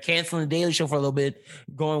 okay. So they're canceling The Daily Show for a little bit,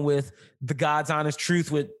 going with The God's Honest Truth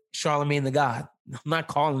with Charlemagne the God. I'm not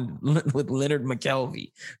calling with Leonard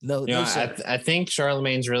McKelvey. No, I think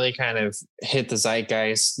Charlemagne's really kind of hit the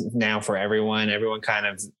zeitgeist now for everyone. Everyone kind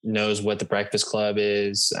of knows what The Breakfast Club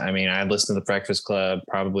is. I mean, I listen to The Breakfast Club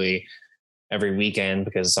probably every weekend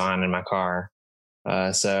because it's on in my car.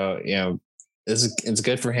 It's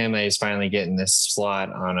good for him that he's finally getting this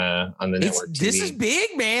slot on the network TV. This is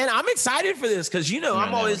big, man. I'm excited for this because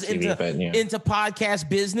I'm always into podcast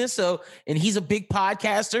business. So, and he's a big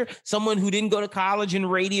podcaster, someone who didn't go to college in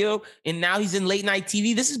radio, and now he's in late night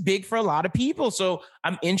TV. This is big for a lot of people. So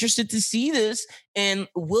I'm interested to see this. And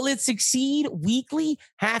will it succeed weekly,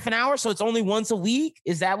 half an hour? So it's only once a week.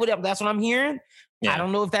 That's what I'm hearing? Yeah. I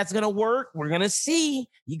don't know if that's gonna work. We're gonna see.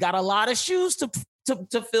 You got a lot of shoes to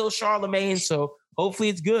fill, Charlemagne, so hopefully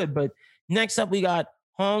it's good. But next up, we got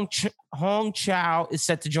Hong Chow is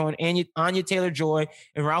set to join Anya Taylor-Joy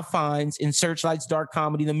and Ralph Fiennes in Searchlight's dark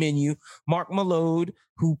comedy, The Menu. Mark Malone,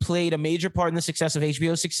 who played a major part in the success of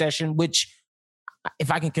HBO's Succession, which, if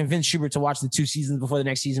I can convince Schubert to watch the 2 seasons before the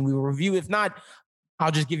next season, we will review. If not,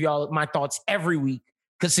 I'll just give you all my thoughts every week,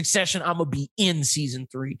 because Succession, I'm going to be in season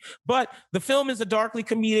 3. But the film is a darkly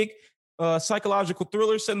comedic psychological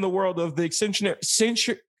thriller set in the world of the eccentric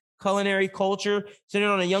culinary culture,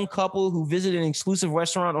 centered on a young couple who visit an exclusive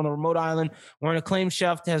restaurant on a remote island where an acclaimed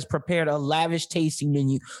chef has prepared a lavish tasting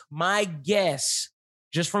menu. My guess,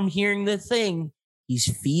 just from hearing the thing, he's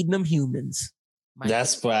feeding them humans.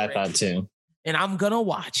 That's what I thought too. And I'm going to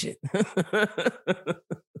watch it.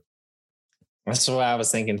 That's what I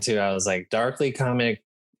was thinking too. I was like, darkly comic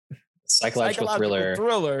psychological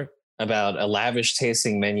thriller about a lavish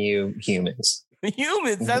tasting menu, humans.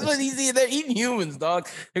 Humans. That's what he's eating. They're eating humans, dog.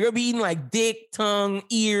 They're going to be eating like dick, tongue,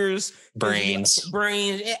 ears, brains,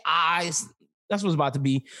 eyes. That's what it's about to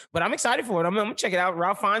be. But I'm excited for it. I'm going to check it out.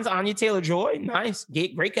 Ralph Fiennes, Anya Taylor-Joy. Nice.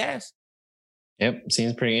 Great cast. Yep.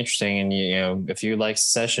 Seems pretty interesting. And, if you like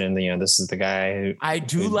Succession, this is the guy who... I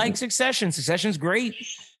do like Succession. Succession's great.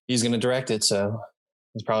 He's going to direct it, so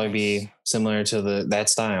it'll probably be similar to that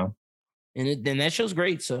style. And that show's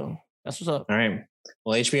great, so... That's what's up. All right.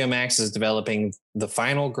 Well, HBO Max is developing The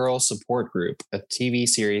Final Girl Support Group, a TV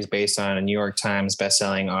series based on a New York Times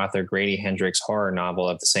bestselling author Grady Hendrix' horror novel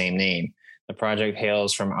of the same name. The project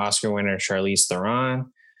hails from Oscar winner Charlize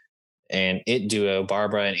Theron and It duo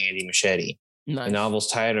Barbara and Andy Muschietti. Nice. The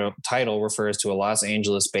novel's title refers to a Los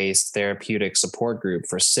Angeles-based therapeutic support group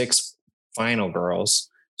for 6 final girls,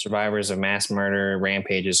 survivors of mass murder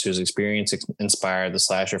rampages whose experience inspired the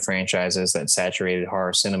slasher franchises that saturated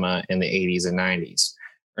horror cinema in the 80s and 90s,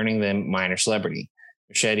 earning them minor celebrity.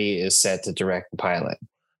 Muschietti is set to direct the pilot.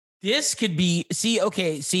 This could be,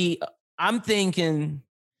 I'm thinking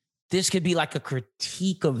this could be like a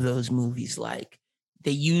critique of those movies. Like, they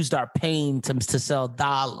used our pain to sell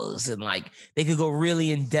dollars, and like they could go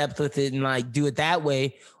really in depth with it and like do it that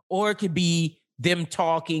way. Or it could be them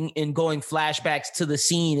talking and going flashbacks to the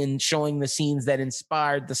scene and showing the scenes that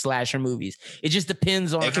inspired the slasher movies. It just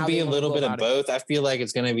depends on. It could be a little bit of both. I feel like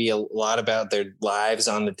it's going to be a lot about their lives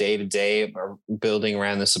on the day-to-day or building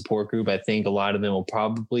around the support group. I think a lot of them will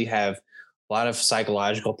probably have a lot of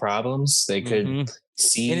psychological problems. They could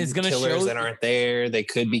see killers that aren't there. They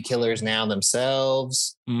could be killers now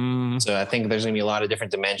themselves. So I think there's going to be a lot of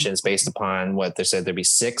different dimensions based upon what they said. There'd be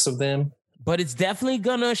 6 of them. But it's definitely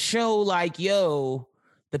gonna show like, the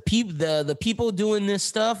people doing this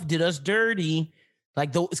stuff did us dirty.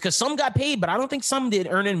 Like, because some got paid, but I don't think some did,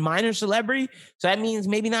 earning minor celebrity. So that means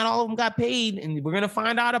maybe not all of them got paid, and we're gonna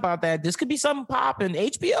find out about that. This could be something popping.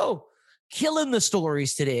 HBO killing the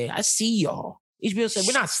stories today. I see y'all. HBO said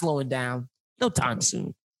we're not slowing down. No time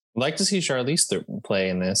soon. I'd like to see Charlize play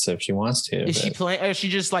in this if she wants to. Is she playing? Or is she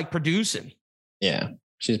just like producing? Yeah,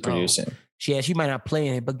 she's producing. She might not play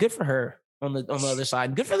in it, but good for her. on the other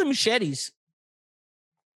side. Good for the Machetes.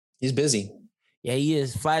 He's busy. Yeah, he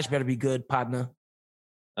is. Flash better be good, partner.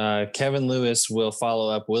 Kevin Lewis will follow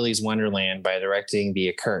up Willy's Wonderland by directing The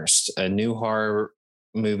Accursed, a new horror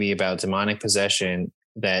movie about demonic possession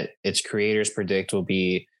that its creators predict will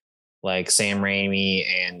be like Sam Raimi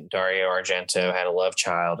and Dario Argento had a love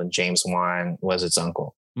child and James Wan was its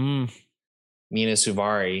uncle. Mina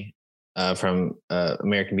Suvari from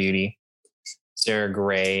American Beauty, Sarah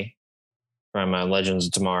Gray from Legends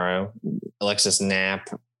of Tomorrow, Alexis Knapp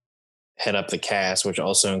head up the cast, which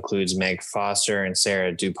also includes Meg Foster and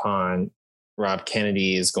Sarah Dupont. Rob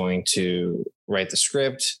Kennedy is going to write the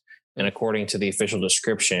script. And according to the official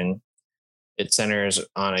description, it centers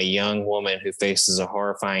on a young woman who faces a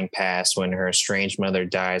horrifying past when her estranged mother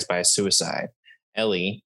dies by suicide.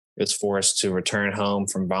 Ellie is forced to return home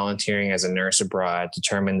from volunteering as a nurse abroad,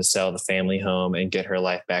 determined to sell the family home and get her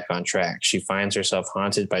life back on track. She finds herself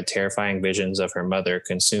haunted by terrifying visions of her mother,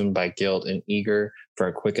 consumed by guilt and eager for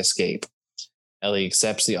a quick escape. Ellie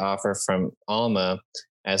accepts the offer from Alma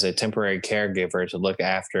as a temporary caregiver to look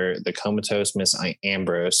after the comatose Miss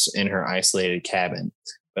Ambrose in her isolated cabin.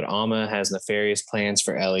 But Alma has nefarious plans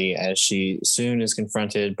for Ellie as she soon is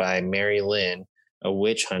confronted by Mary Lynn, a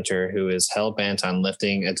witch hunter who is hell-bent on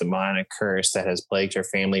lifting a demonic curse that has plagued her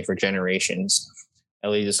family for generations.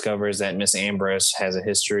 Ellie discovers that Miss Ambrose has a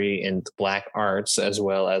history in black arts as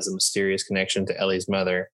well as a mysterious connection to Ellie's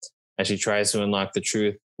mother. As she tries to unlock the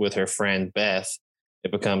truth with her friend Beth,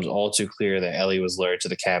 it becomes all too clear that Ellie was lured to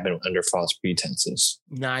the cabin under false pretenses.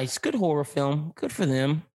 Nice. Good horror film. Good for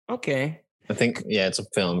them. Okay. I think, yeah, it's a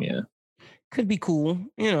film, yeah. Could be cool.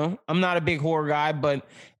 You know, I'm not a big horror guy, but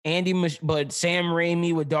Sam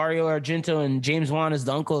Raimi with Dario Argento and James Wan as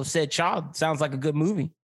the uncle of said child sounds like a good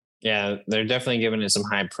movie. Yeah, they're definitely giving it some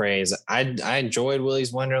high praise. I enjoyed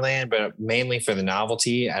Willy's Wonderland, but mainly for the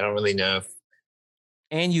novelty. I don't really know if...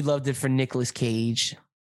 And you loved it for Nicolas Cage.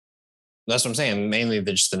 That's what I'm saying. Mainly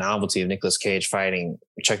just the novelty of Nicolas Cage fighting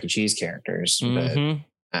Chuck E. Cheese characters. Mm-hmm.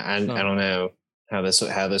 But I don't know how this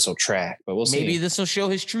will track, but we'll see. Maybe this will show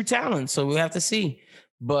his true talent. So we'll have to see.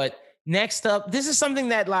 But next up, this is something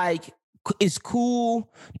that like is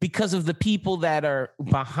cool because of the people that are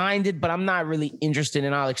behind it, but I'm not really interested,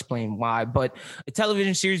 and I'll explain why. But a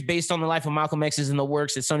television series based on the life of Malcolm X is in the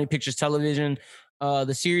works at Sony Pictures Television.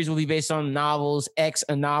 The series will be based on novels X,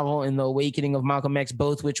 a novel, and The Awakening of Malcolm X,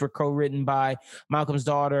 both which were co-written by Malcolm's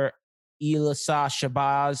daughter, Elisa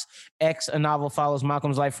Shabazz. X, a novel, follows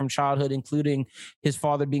Malcolm's life from childhood, including his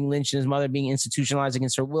father being lynched and his mother being institutionalized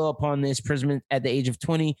against her will upon his imprisonment at the age of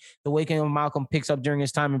 20. The Awakening of Malcolm picks up during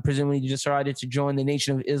his time in prison when he decided to join the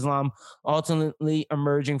Nation of Islam, ultimately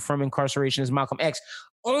emerging from incarceration as Malcolm X.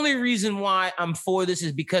 Only reason why I'm for this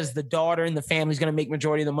is because the daughter and the family is going to make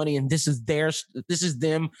majority of the money, and this is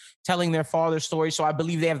them telling their father's story. So I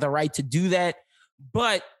believe they have the right to do that.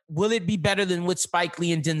 But will it be better than what Spike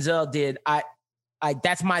Lee and Denzel did?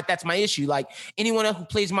 That's my issue. Like anyone else who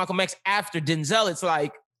plays Malcolm X after Denzel, it's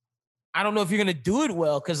like I don't know if you're going to do it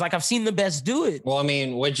well because like I've seen the best do it. Well, I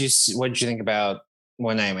mean, what'd you think about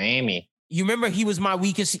One Night in Miami? You remember he was my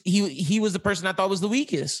weakest. He was the person I thought was the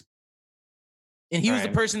weakest. And he was the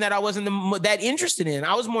person that I wasn't that interested in.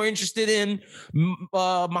 I was more interested in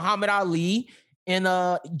Muhammad Ali,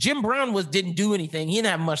 and Jim Brown didn't do anything. He didn't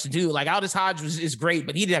have much to do. Like Aldous Hodge is great,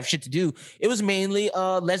 but he didn't have shit to do. It was mainly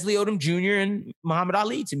Leslie Odom Jr. and Muhammad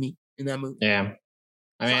Ali to me in that movie. Yeah,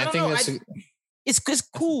 I mean, I think it's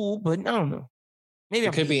cool, but I don't know. Maybe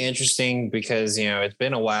it could be interesting because, you know, it's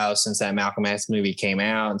been a while since that Malcolm X movie came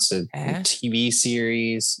out. It's a TV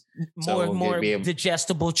series. More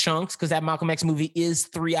digestible chunks because that Malcolm X movie is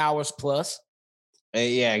 3 hours plus.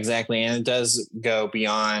 Yeah, exactly. And it does go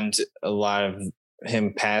beyond a lot of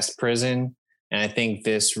him past prison. And I think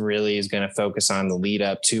this really is going to focus on the lead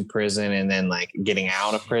up to prison and then like getting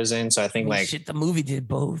out of prison. So I think the movie did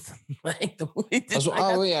both. Like the movie did. Yeah,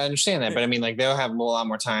 I understand that. But I mean, like they'll have a lot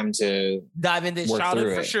more time to dive into his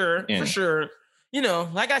childhood for sure. Yeah. For sure. You know,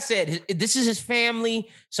 like I said, this is his family.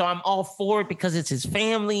 So I'm all for it because it's his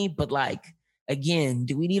family. But like, again,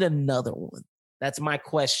 do we need another one? That's my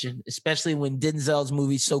question, especially when Denzel's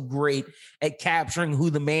movie's so great at capturing who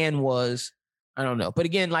the man was. I don't know. But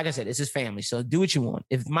again, like I said, it's his family. So do what you want.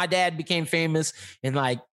 If my dad became famous and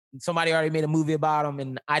like somebody already made a movie about him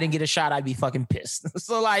and I didn't get a shot, I'd be fucking pissed.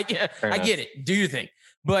 So like, I get it. Do your thing.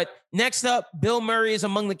 But next up, Bill Murray is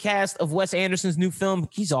among the cast of Wes Anderson's new film.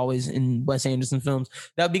 He's always in Wes Anderson films.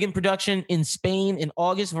 That will begin production in Spain in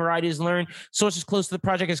August. Variety has learned. Sources close to the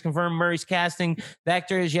project has confirmed Murray's casting. The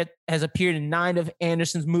actor has appeared in 9 of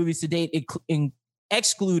Anderson's movies to date,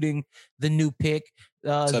 excluding the new pick.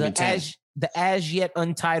 the as yet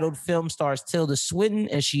untitled film stars Tilda Swinton,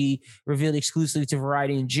 as she revealed exclusively to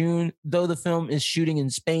Variety in June. Though the film is shooting in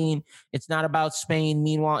Spain, it's not about Spain.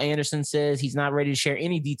 Meanwhile, Anderson says he's not ready to share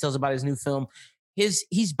any details about his new film.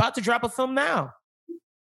 He's about to drop a film now.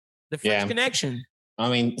 The French Connection. I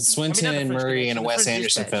mean, Swinton and Murray in a Wes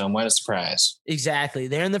Anderson film. What a surprise. Exactly.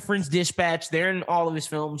 They're in The French Dispatch. They're in all of his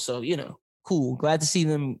films. So, cool. Glad to see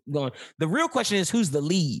them going. The real question is, who's the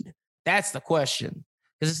lead? That's the question.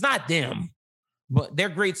 Because it's not them, but they're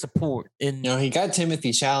great support. And he got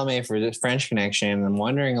Timothy Chalamet for the French Connection. I'm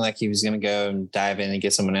wondering, he was going to go and dive in and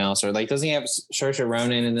get someone else. Or, doesn't he have Saoirse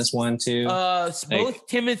Ronan in this one, too? Both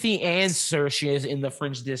Timothy and Saoirse is in The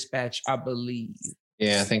French Dispatch, I believe.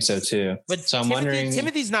 Yeah, I think so too. But so I'm wondering,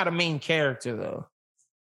 Timothy's not a main character though.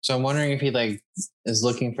 So I'm wondering if he is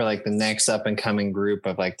looking for the next up and coming group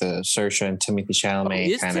of the Saoirse and Timothy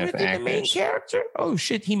Chalamet kind Timothy of actors. The main character? Oh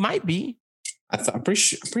shit, he might be. I'm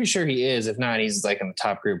pretty sure he is. If not, he's in the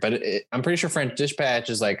top group. But I'm pretty sure French Dispatch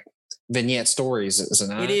is vignette stories, is it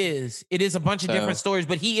not? It is. It is a bunch of different stories.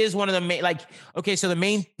 But he is one of the main. Okay, so the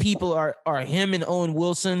main people are him and Owen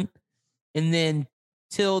Wilson, and then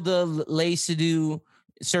Tilda, Leigh Seydoux,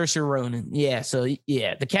 Saoirse Ronan. Yeah, so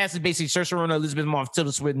the cast is basically Saoirse Ronan, Elizabeth Moss,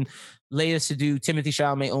 Tilda Swinton, Leigh Seydoux, Timothy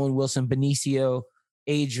Chalamet, Owen Wilson, Benicio,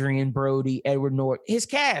 Adrian Brody, Edward Norton. His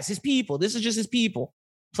cast, his people. This is just his people.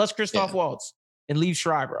 Plus Christoph Waltz and Liev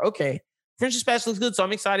Schreiber. Okay. French Dispatch looks good, so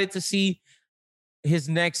I'm excited to see his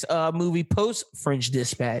next movie post French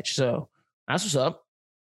Dispatch. So that's what's up.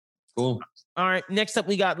 Cool. All right, next up,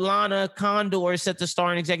 we got Lana Condor set to star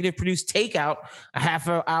and executive produce Takeout, a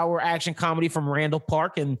half-hour action comedy from Randall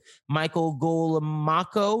Park and Michael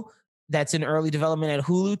Golomako that's in early development at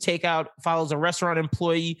Hulu. Takeout follows a restaurant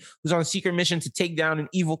employee who's on a secret mission to take down an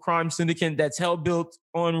evil crime syndicate that's hell-built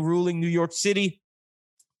on ruling New York City.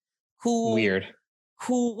 Cool. Weird.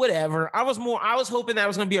 Cool, whatever. I was hoping that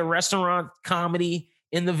was going to be a restaurant comedy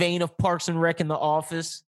in the vein of Parks and Rec and The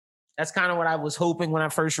Office. That's kind of what I was hoping when I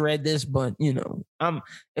first read this, but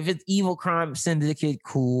if it's evil crime syndicate,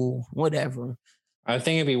 cool, whatever. I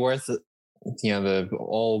think it'd be worth the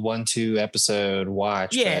all 1-2 episode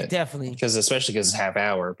watch. Yeah, definitely. Especially because it's half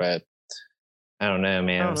hour, but I don't know,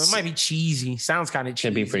 man. I don't know, it might be cheesy. Sounds kind of cheesy.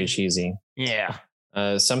 Could be pretty cheesy. Yeah.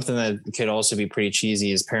 Something that could also be pretty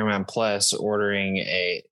cheesy is Paramount Plus ordering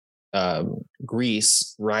a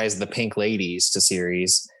Grease Rise of the Pink Ladies to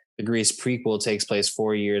series. The Grease prequel takes place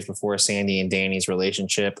 4 years before Sandy and Danny's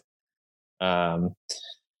relationship. And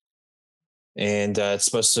it's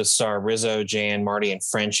supposed to star Rizzo, Jan, Marty, and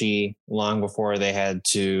Frenchie long before they had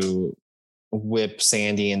to whip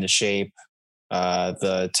Sandy into shape.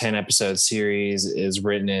 The 10-episode series is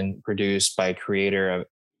written and produced by creator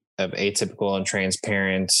of Atypical and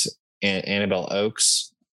Transparent, Annabelle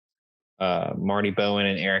Oakes. Marty Bowen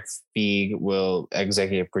and Eric Feig will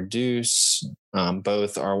executive produce.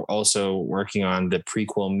 Both are also working on the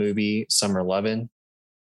prequel movie Summer Lovin',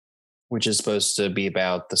 which is supposed to be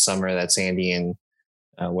about the summer that Sandy and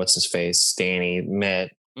Danny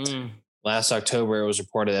met. Last October, it was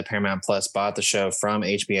reported that Paramount Plus bought the show from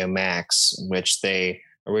HBO Max, which they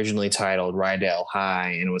originally titled Rydell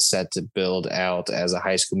High, and was set to build out as a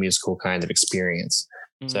High School Musical kind of experience.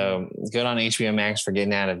 So good on HBO Max for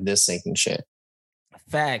getting out of this sinking shit.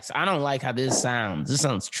 Facts. I don't like how this sounds. This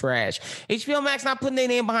sounds trash. HBO Max not putting their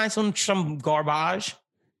name behind some garbage.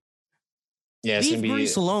 Yeah, leave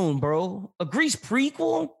Grease alone, bro. A Grease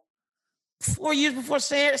prequel 4 years before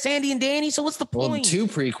Sandy and Danny. So what's the point? Well, 2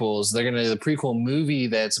 prequels. They're gonna do the prequel movie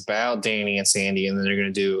that's about Danny and Sandy, and then they're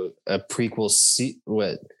gonna do a prequel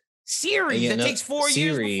series that takes 4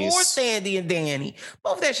 years before Sandy and Danny.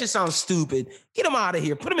 Both of that shit sounds stupid. Get them out of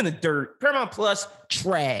here. Put them in the dirt. Paramount Plus,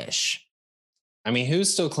 trash. I mean,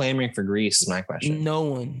 who's still clamoring for Grease is my question. No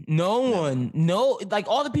one. No. Like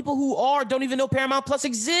all the people who don't even know Paramount Plus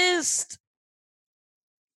exists.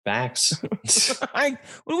 Facts. What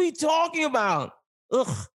are we talking about?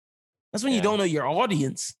 Ugh. That's when you don't know your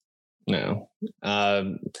audience. No.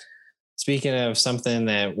 Speaking of something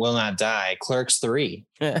that will not die, Clerks 3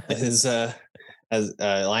 is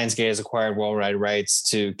Lionsgate has acquired worldwide rights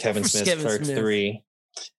to Kevin Smith's Clerks 3,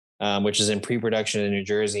 which is in pre-production in New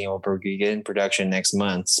Jersey and will begin production next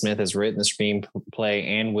month. Smith has written the screenplay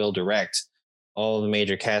and will direct. All of the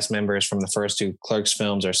major cast members from the first 2 Clerks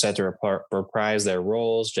films are set to reprise their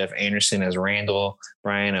roles. Jeff Anderson as Randall,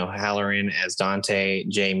 Brian O'Halloran as Dante,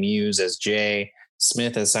 Jay Muse as Jay,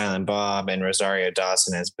 Smith as Silent Bob, and Rosario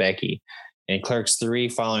Dawson as Becky. In Clerks 3,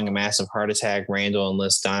 following a massive heart attack, Randall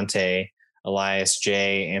enlists Dante, Elias,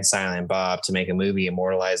 Jay, and Silent Bob to make a movie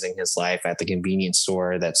immortalizing his life at the convenience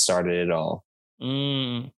store that started it all.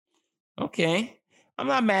 Okay. I'm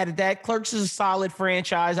not mad at that. Clerks is a solid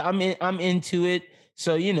franchise. I'm into it.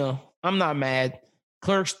 So, I'm not mad.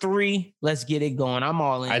 Clerks 3, let's get it going. I'm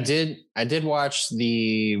all in. I did watch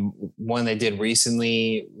the one they did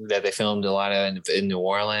recently that they filmed a lot of in New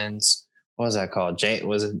Orleans. What was that called?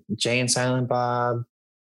 Was it Jay and Silent Bob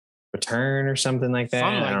Return or something like that?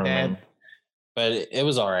 Something like that. Remember. But it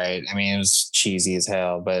was all right. I mean, it was cheesy as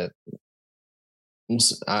hell, but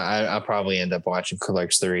I'll probably end up watching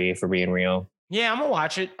Clerks 3 for being real. Yeah, I'm gonna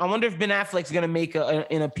watch it. I wonder if Ben Affleck's gonna make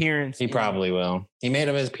an appearance. He probably will. He made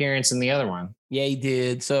his appearance in the other one. Yeah, he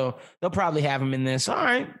did. So they'll probably have him in this. All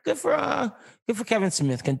right, good for Kevin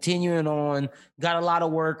Smith. Continuing on, got a lot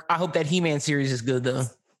of work. I hope that He-Man series is good though.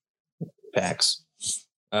 Facts.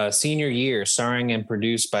 Senior Year, starring and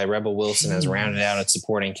produced by Rebel Wilson, has rounded out its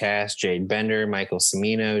supporting cast. Jade Bender, Michael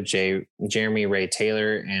Cimino, Jeremy Ray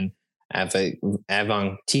Taylor, and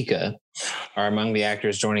Avantika are among the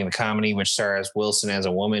actors joining the comedy, which stars Wilson as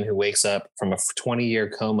a woman who wakes up from a 20-year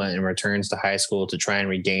coma and returns to high school to try and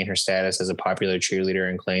regain her status as a popular cheerleader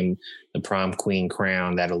and claim the prom queen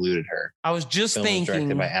crown that eluded her. I was just thinking,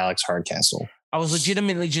 directed by Alex Hardcastle. I was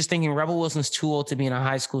legitimately just thinking Rebel Wilson's too old to be in a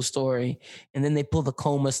high school story, and then they pull the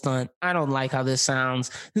coma stunt. I don't like how this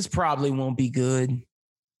sounds. This probably won't be good.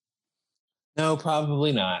 No,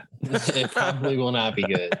 probably not. It probably will not be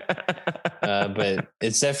good. But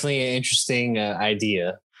it's definitely an interesting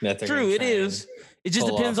idea. That True, it is. It just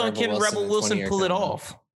depends on can Rebel Wilson pull it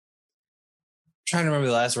off. I'm trying to remember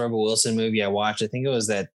the last Rebel Wilson movie I watched. I think it was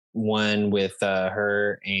that one with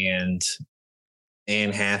her and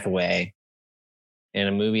Anne Hathaway in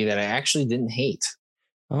a movie that I actually didn't hate.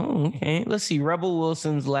 Oh, okay. Let's see. Rebel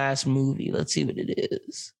Wilson's last movie. Let's see what it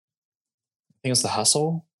is. I think it's The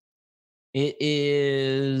Hustle. It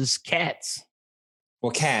is Cats.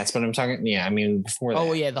 Well, Cats, but I'm talking, I mean, before that.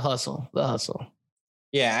 Oh, yeah, The Hustle. The Hustle.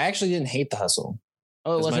 Yeah, I actually didn't hate The Hustle.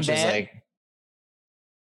 Oh, it wasn't bad?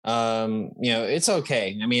 It's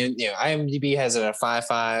okay. I mean, IMDb has it at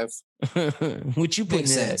 5.5. Which you put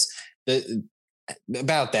makes sense.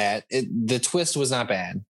 About that, the twist was not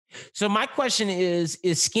bad. So my question is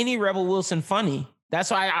skinny Rebel Wilson funny? That's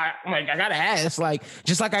why I gotta ask. Like,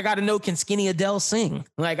 just like I gotta know, can skinny Adele sing?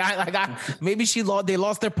 Maybe they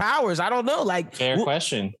lost their powers. I don't know. Like, fair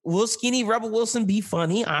question. Will skinny Rebel Wilson be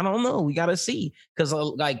funny? I don't know. We gotta see. Because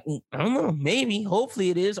I don't know. Maybe, hopefully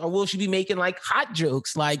it is. Or will she be making like hot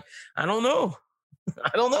jokes? Like, I don't know.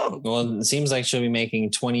 I don't know. Well, it seems like she'll be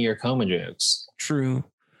making 20-year coma jokes. True.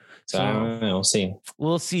 So I don't know. We'll see.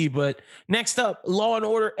 We'll see. But next up, Law and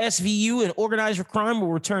Order SVU and Organized Crime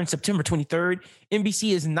will return September 23rd.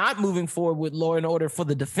 NBC is not moving forward with Law and Order for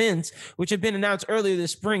the Defense, which had been announced earlier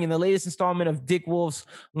this spring in the latest installment of Dick Wolf's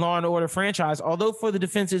Law and Order franchise. Although For the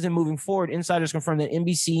Defense isn't moving forward, insiders confirm that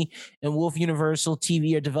NBC and Wolf Universal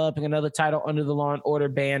TV are developing another title under the Law and Order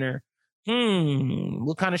banner.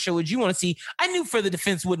 What kind of show would you want to see? I knew For the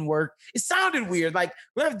Defense wouldn't work. It sounded weird. Like,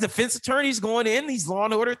 we have defense attorneys going in these Law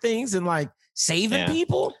and Order things and like saving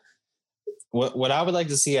people. What I would like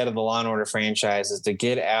to see out of the Law and Order franchise is to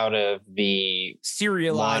get out of the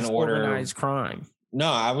serialized organized crime.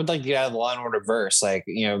 No, I would like to get out of the Law and Order verse. Like,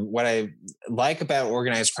 what I like about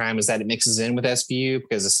organized crime is that it mixes in with SVU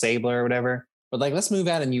because of Stabler or whatever. But like, let's move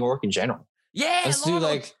out of New York in general. Yeah, let's do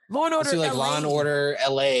like Law and Order, like Law and Order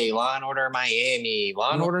LA, Law and Order Miami,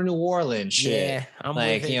 Law and Order New Orleans. Shit, yeah, I'm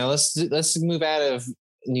like with it. let's move out of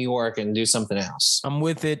New York and do something else. I'm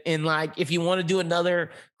with it. And like, if you want to do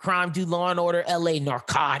another crime, do Law and Order LA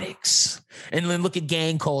narcotics, and then look at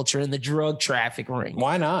gang culture and the drug traffic ring.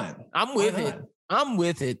 Why not? I'm with it. I'm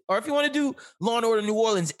with it. Or if you want to do Law and Order New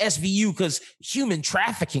Orleans SVU, because human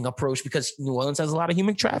trafficking approach, because New Orleans has a lot of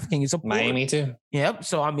human trafficking. It's a Miami too. Yep.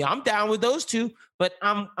 So I mean, I'm down with those two, but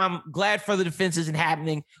I'm glad For the Defense isn't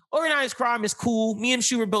happening. Organized Crime is cool. Me and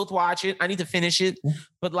Shu both watch it. I need to finish it,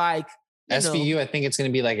 but like SVU, I think it's going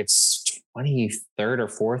to be like its 23rd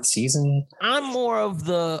or 4th season. I'm more of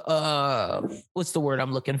the what's the word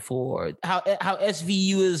I'm looking for? How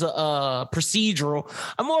SVU is a procedural.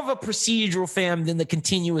 I'm more of a procedural fan than the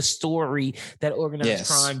continuous story that Organized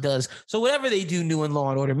Crime does. So whatever they do new in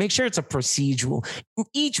Law and Order, make sure it's a procedural.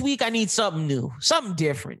 Each week I need something new, something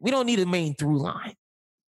different. We don't need a main through line.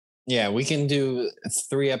 Yeah, we can do a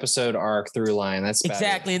 3-episode arc through line. That's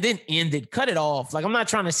exactly, and then end it. Cut it off. Like, I'm not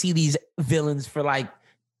trying to see these villains for like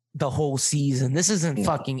the whole season. This isn't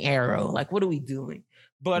fucking Arrow. Like, what are we doing?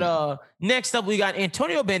 But next up, we got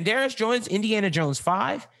Antonio Banderas joins Indiana Jones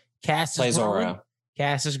 5. Cast is growing.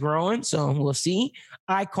 Cast is growing, so we'll see.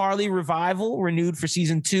 iCarly revival renewed for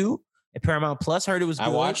season 2 at Paramount Plus. Heard it was good. I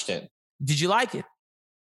watched it. Did you like it?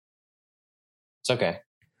 It's okay.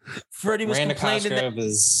 Freddie was Miranda complaining Cosgrove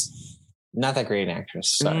is Not that great an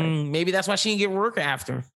actress. Sorry. Maybe that's why she didn't get work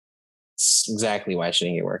after. That's exactly why she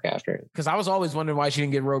didn't get work after. Because I was always wondering why she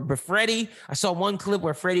didn't get work. But Freddie, I saw one clip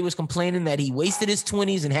where Freddie was complaining that he wasted his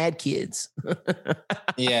 20s and had kids.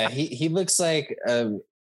 Yeah, he looks like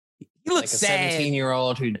he looks like a sad.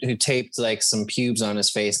 17-year-old who taped like some pubes on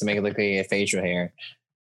his face to make it look like he had facial hair.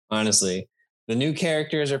 Honestly, the new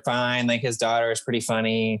characters are fine. Like his daughter is pretty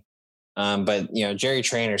funny, but Jerry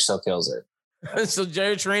Trainer still kills it. So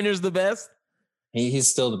Jerry Trainer's the best. He's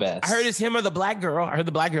still the best. I heard it's him or the black girl. I heard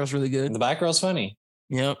the black girl's really good. The black girl's funny.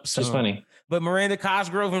 Yep, She's funny. But Miranda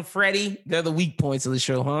Cosgrove and Freddie, they're the weak points of the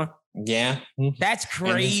show, huh? Yeah. That's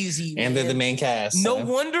crazy. And they're the main cast. No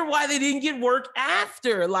wonder why they didn't get work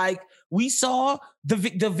after. Like we saw the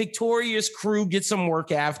Victoria's crew get some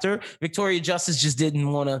work after. Victoria Justice just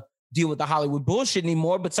didn't want to deal with the Hollywood bullshit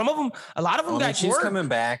anymore. But some of them, a lot of them got she's work. coming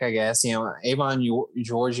back, I guess. Avon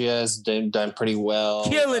Georgia has done pretty well.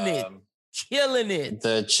 Killing it.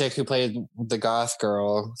 The chick who played the goth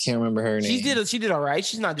girl, can't remember her name. She did all right.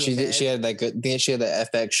 She's not doing bad. She had that good. She had the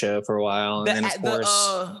FX show for a while, and then of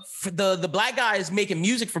course the black guy is making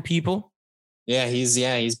music for people. Yeah, he's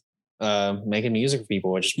making music for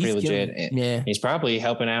people, which is pretty legit. Yeah, he's probably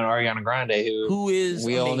helping out Ariana Grande, who is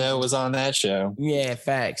we all know was on that show. Yeah,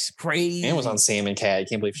 facts, crazy, and was on Sam and Cat. I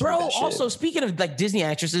can't believe she did that also, shit. Speaking of like Disney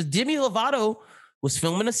actresses, Demi Lovato was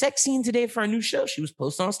filming a sex scene today for our new show. She was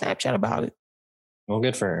posting on Snapchat about it. Well,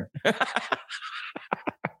 good for her.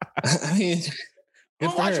 I mean,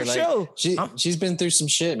 good for her. Like, she's been through some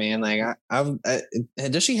shit, man. Like,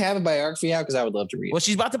 does she have a biography out? Because I would love to read. Well,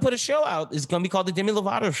 she's about to put a show out. It's going to be called the Demi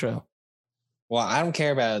Lovato Show. Well, I don't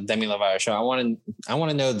care about Demi Lovato show. I want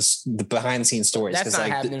to know the behind the scenes stories. That's not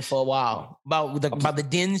happening for a while. About the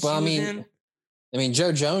dins. Well, I mean,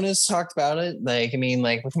 Joe Jonas talked about it. Like,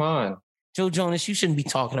 come on. Joe Jonas, you shouldn't be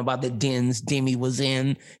talking about the dens Demi was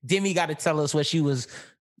in. Demi got to tell us what she was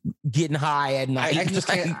getting high at night. I just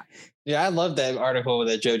can't. Yeah, I love that article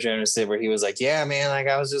that Joe Jonas did where he was like, yeah, man, like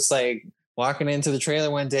I was just like walking into the trailer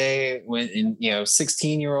one day when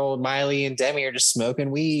 16-year-old Miley and Demi are just smoking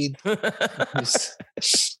weed. Joe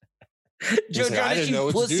Jonas, I didn't know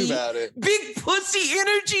what to do about it. Big pussy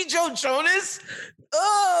energy, Joe Jonas.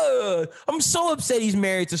 I'm so upset he's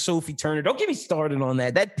married to Sophie Turner. Don't get me started on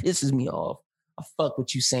that. That pisses me off. I fuck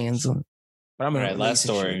with you, Sansa. But I'm gonna last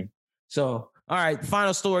story. So, all right,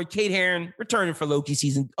 final story. Kate Herron returning for Loki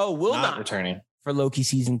season. Oh, not returning for Loki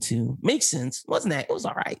season 2. Makes sense. Wasn't that? It was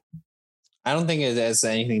all right. I don't think it has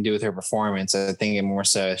anything to do with her performance. I think it more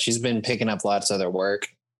so she's been picking up lots of other work,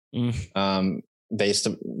 based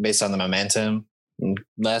on the momentum.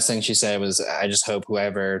 Last thing she said was, "I just hope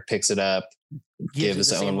whoever picks it up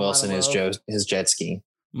gives Owen Wilson his jet ski."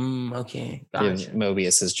 Okay. Gotcha. Give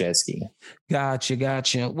Mobius his jet ski.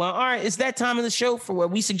 Gotcha. Well, all right. It's that time of the show for where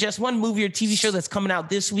we suggest one movie or TV show that's coming out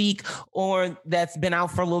this week or that's been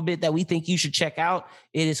out for a little bit that we think you should check out.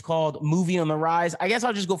 It is called Movie on the Rise. I guess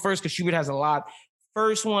I'll just go first because Schubert has a lot.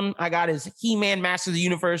 First one I got is He-Man Master of the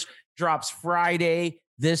Universe, drops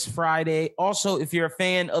this Friday. Also, if you're a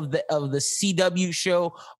fan of the CW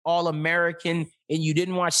show All American and you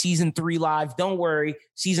didn't watch season 3 live, don't worry.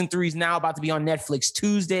 Season 3 is now about to be on Netflix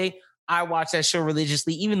Tuesday. I watch that show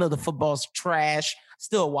religiously, even though the football's trash.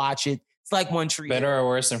 Still watch it. It's like One Tree Better Hill. or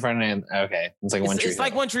worse than Front End? Okay, it's like One Tree Hill. It's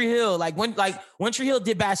like One Tree Hill. Like One Tree Hill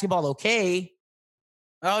did basketball okay.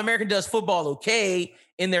 All American does football okay.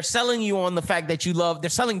 And they're selling you on the fact that you love,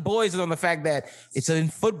 they're selling boys on the fact that it's in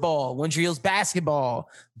football, One Tree Hill's basketball.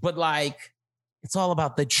 But like, it's all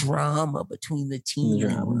about the drama between the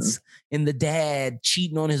teams and the dad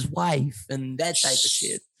cheating on his wife and that type of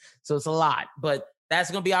shit. So it's a lot, but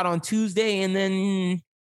that's going to be out on Tuesday. And then,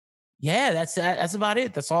 yeah, that's about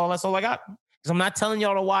it. That's all I got. Because I'm not telling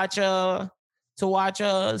y'all to watch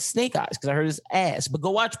Snake Eyes because I heard his ass. But go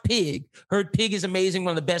watch Pig. Heard Pig is amazing,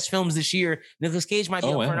 one of the best films this year. Nicolas Cage might be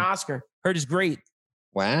up for an Oscar. Heard is great.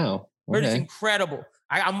 Wow. Heard is incredible.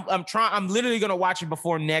 I'm literally gonna watch it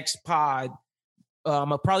before next pod.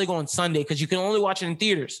 I'll probably go on Sunday because you can only watch it in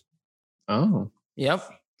theaters. Oh. Yep.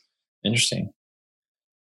 Interesting.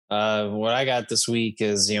 What I got this week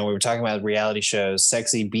is, we were talking about reality shows.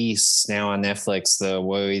 Sexy Beasts now on Netflix.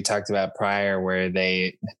 What we talked about prior, where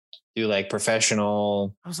they do like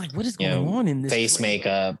professional. I was like, what is going on in this face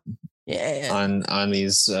makeup? Yeah. On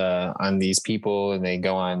these people, and they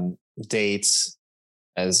go on dates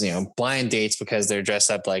as blind dates because they're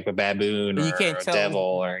dressed up like a baboon or a devil,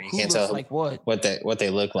 or you can't tell like what they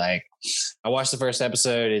look like. I watched the first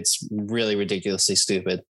episode. It's really ridiculously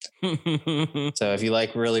stupid. So if you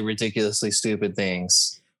like really ridiculously stupid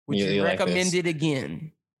things, would you recommend it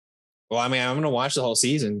again? Well, I mean, I'm going to watch the whole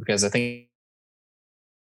season because I think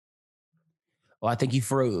Oh, I think you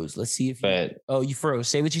froze. Let's see if. You froze.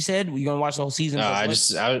 Say what you said. Were you gonna watch the whole season? No, I'm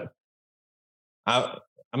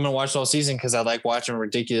gonna watch the whole season because I like watching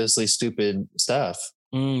ridiculously stupid stuff.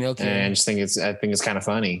 Okay. And I just think it's kind of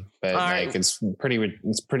funny, but it's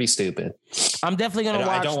pretty stupid. I'm definitely gonna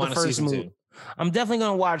watch the first movie. I'm definitely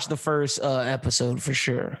gonna watch the first episode for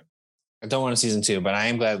sure. I don't want a season 2, but I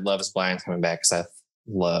am glad Love is Blind's coming back because I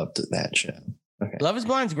loved that show. Okay. Love is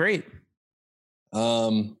Blind's great.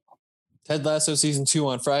 Ted Lasso season 2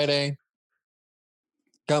 on Friday.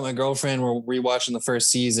 Got my girlfriend. We're rewatching the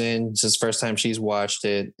first season. It's just the first time she's watched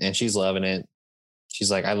it, and she's loving it.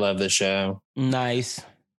 She's like, I love this show. Nice.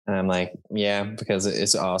 And I'm like, yeah, because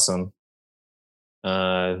it's awesome.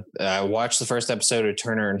 I watched the first episode of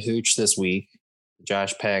Turner and Hooch this week.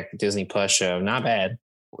 Josh Peck Disney Plus show. Not bad.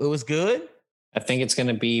 It was good? I think it's going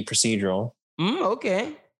to be procedural.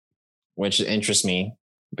 Okay. Which interests me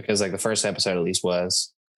because like the first episode at least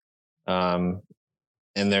was. And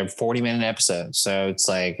they're 40-minute episodes. So it's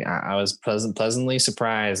like I was pleasantly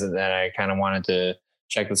surprised that I kind of wanted to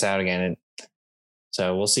check this out again. And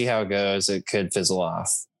so we'll see how it goes. It could fizzle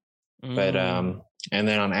off. But and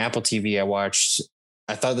then on Apple TV,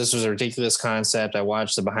 I thought this was a ridiculous concept. I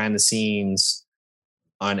watched the behind the scenes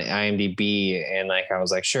on IMDb and like I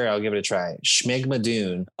was like, sure, I'll give it a try. Schmigma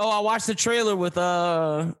Dune. Oh, I watched the trailer with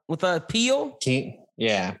Peel. Peel.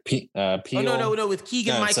 Oh no, with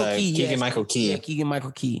Keegan-Michael Key. Keegan-Michael Key. Yeah,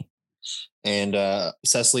 Keegan-Michael Key. And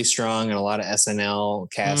Cecily Strong and a lot of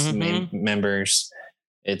SNL cast members.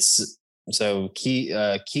 It's so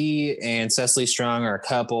Key and Cecily Strong are a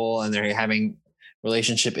couple and they're having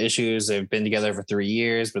relationship issues. They've been together for 3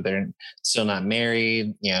 years, but they're still not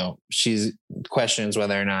married. You know, she questions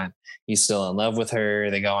whether or not he's still in love with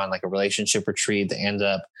her. They go on like a relationship retreat. They end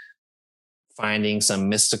up finding some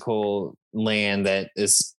mystical land that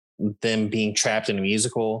is them being trapped in a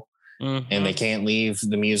musical. And they can't leave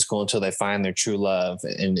the musical until they find their true love.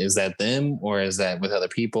 And is that them or is that with other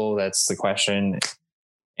people? That's the question.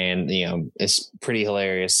 And, you know, it's pretty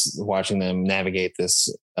hilarious watching them navigate this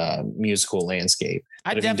musical landscape.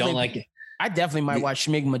 But if you don't like it, I definitely might watch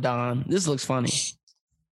Schmigma Don. This looks funny.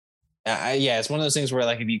 Yeah, it's one of those things where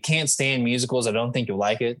like if you can't stand musicals, I don't think you'll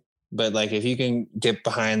like it. But like if you can get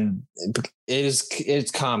behind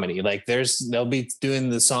it's comedy. Like they'll be doing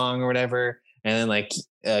the song or whatever, and then like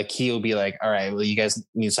Key will be like, all right, well, you guys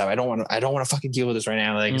need to stop. I don't want to fucking deal with this right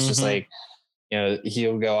now. Like it's just like, you know,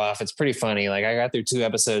 he'll go off. It's pretty funny. Like I got through 2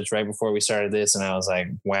 episodes right before we started this, and I was like,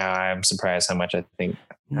 wow, I'm surprised how much I think.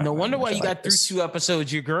 No wonder why you got through 2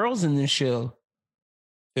 episodes. Your girl's in this show.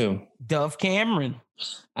 Who? Dove Cameron.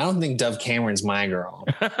 I don't think Dove Cameron's my girl.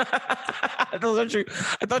 I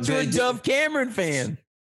thought you were a Dove Cameron fan.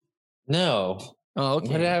 No. Oh,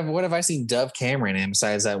 okay. What have I seen Dove Cameron in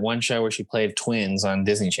besides that one show where she played twins on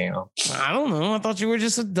Disney Channel? I don't know. I thought you were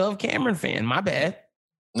just a Dove Cameron fan. My bad.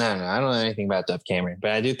 No, I don't know anything about Dove Cameron,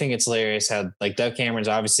 but I do think it's hilarious how like Dove Cameron's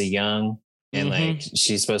obviously young and like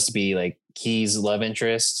she's supposed to be like Key's love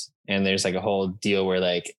interest. And there's like a whole deal where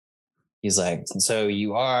like, he's like, so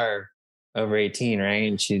you are over 18, right?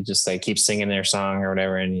 And she just like keeps singing their song or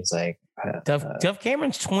whatever. And he's like, Dove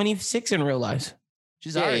Cameron's 26 in real life.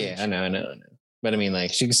 She's I know. But I mean,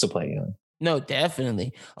 like, she can still play young. No,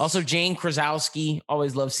 definitely. Also, Jane Krasowski.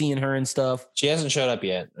 Always love seeing her and stuff. She hasn't showed up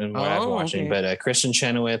yet in what I've been watching. Okay. But Kristen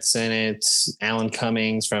Chenoweth's in it. Alan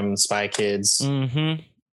Cummings from Spy Kids.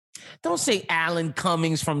 Don't say Alan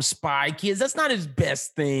Cummings from Spy Kids. That's not his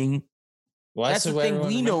best thing. Well, that's the thing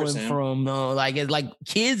we know him from, though. Like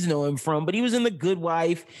kids know him from. But he was in The Good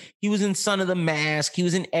Wife. He was in Son of the Mask. He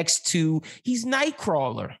was in X2. He's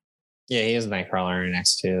Nightcrawler. Yeah, he is Nightcrawler in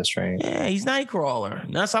X2. That's right. Yeah, he's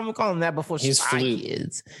Nightcrawler. That's I'm calling him that before he's Spy Floop.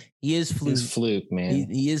 Kids. He is Floop. He's Floop,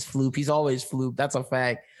 man. He is Floop. He's always Floop. That's a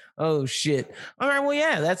fact. Oh shit. All right. Well,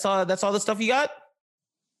 yeah. That's all the stuff you got.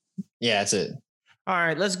 Yeah, that's it. All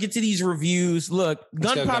right. Let's get to these reviews. Look,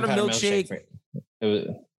 Gunpowder Milkshake.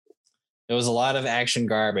 It was a lot of action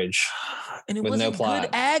garbage. And it wasn't good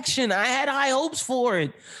action. I had high hopes for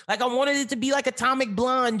it. Like I wanted it to be like Atomic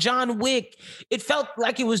Blonde, John Wick. It felt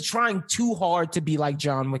like it was trying too hard to be like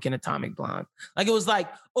John Wick and Atomic Blonde. Like it was like,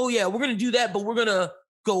 oh yeah, we're going to do that, but we're going to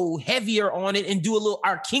go heavier on it and do a little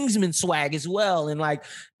our Kingsman swag as well. And like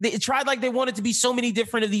they tried like they wanted to be so many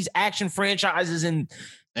different of these action franchises and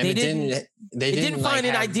they didn't find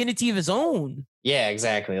an identity of his own. Yeah,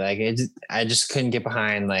 exactly. Like I just couldn't get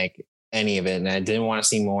behind like any of it, and I didn't want to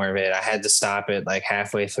see more of it. I had to stop it like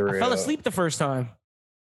halfway through. I fell asleep the first time.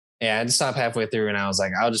 Yeah, I had to stop halfway through, and I was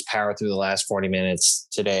like, I'll just power through the last 40 minutes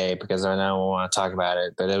today because I don't want to talk about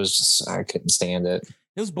it. But it was just I couldn't stand it.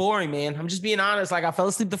 It was boring, man. I'm just being honest. Like I fell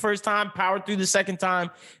asleep the first time, powered through the second time.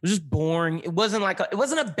 It was just boring. It wasn't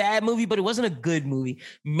a bad movie, but it wasn't a good movie.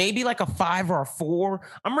 Maybe like a 5 or a 4.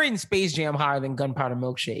 I'm rating Space Jam higher than Gunpowder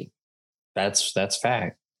Milkshake. That's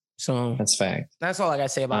fact. So that's fact. That's all I gotta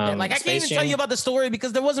say about that. Like I can't even tell you about the story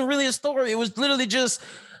because there wasn't really a story. It was literally just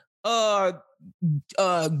Karen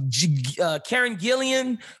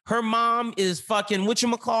Gillian. Her mom is fucking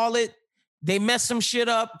whatchamacallit. They mess some shit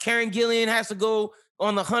up. Karen Gillian has to go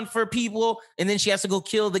on the hunt for people, and then she has to go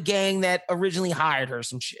kill the gang that originally hired her.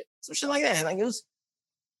 Some shit like that. Like it was.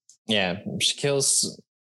 Yeah, she kills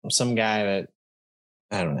some guy that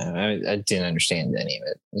I don't know. I didn't understand any of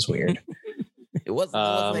it. It was weird. It wasn't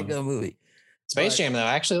a good movie. Space Jam though,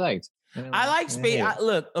 I actually liked. I like Space.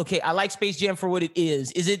 I like Space Jam for what it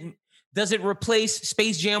is. Does it replace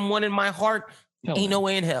Space Jam 1 in my heart? Ain't no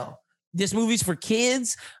way in hell. This movie's for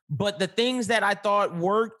kids, but the things that I thought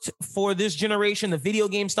worked for this generation, the video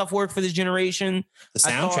game stuff worked for this generation. The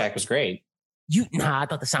soundtrack was great. I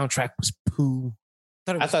thought the soundtrack was poo.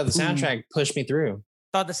 I thought the soundtrack pushed me through.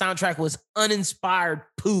 Thought the soundtrack was uninspired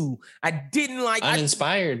poo. I didn't like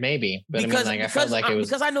uninspired, maybe, but I felt like it was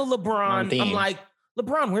because I know LeBron. I'm like,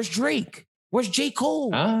 LeBron, where's Drake? Where's J.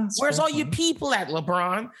 Cole? Where's all your people at,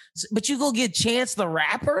 LeBron? But you go get Chance the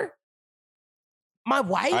Rapper. My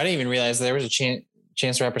wife. I didn't even realize there was a Chance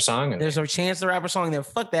the Rapper song. There's a Chance the Rapper song there.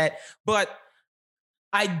 Fuck that. But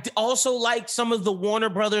I also like some of the Warner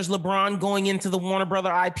Brothers. LeBron going into the Warner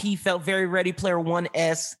Brother IP felt very Ready Player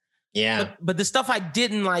One-esque. Yeah. But the stuff I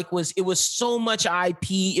didn't like was it was so much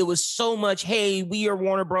IP. It was so much, hey, we are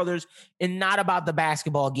Warner Brothers and not about the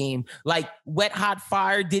basketball game. Like Wet Hot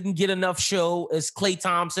Fire didn't get enough show as Klay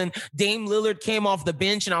Thompson. Dame Lillard came off the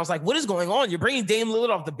bench and I was like, what is going on? You're bringing Dame Lillard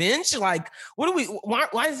off the bench? Like,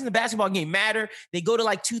 why doesn't the basketball game matter? They go to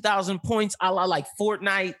like 2,000 points a la like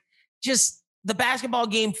Fortnite. Just the basketball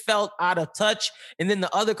game felt out of touch. And then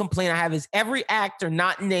the other complaint I have is every actor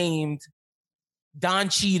not named Don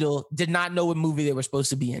Cheadle did not know what movie they were supposed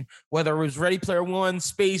to be in. Whether it was Ready Player One,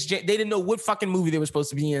 Space Jam, they didn't know what fucking movie they were supposed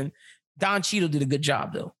to be in. Don Cheadle did a good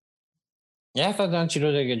job, though. Yeah, I thought Don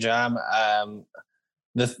Cheadle did a good job.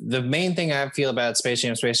 The main thing I feel about Space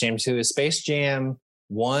Jam 2 is Space Jam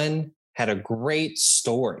 1 had a great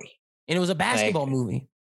story. And it was a basketball movie.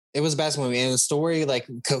 It was a basketball movie. And the story like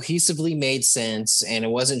cohesively made sense. And it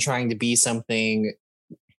wasn't trying to be something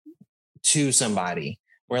to somebody.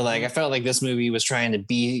 Where like I felt like this movie was trying to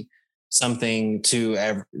be something to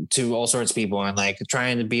all sorts of people and like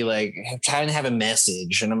trying to have a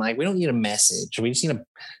message. And I'm like, we don't need a message. We just need a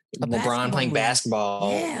LeBron playing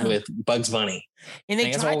basketball with Bugs Bunny. And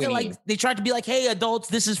they tried to be like, hey, adults,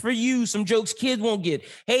 this is for you. Some jokes kids won't get.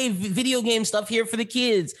 Hey, video game stuff here for the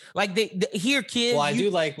kids. Like here, kids. Well, I do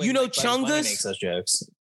like when Chungus Bugs Bunny makes those jokes.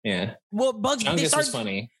 Yeah. Well, Chungus was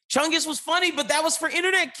funny. Chungus was funny, but that was for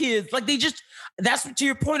internet kids. Like that's to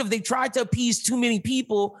your point of they tried to appease too many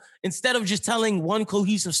people instead of just telling one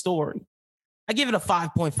cohesive story. I give it a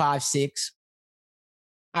 5.56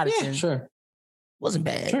 out of 10. Sure. Wasn't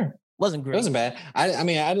bad. Sure. Wasn't great. It wasn't bad.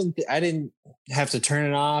 I didn't have to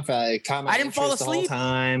turn it off. I didn't fall asleep the whole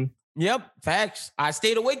time. Yep. Facts. I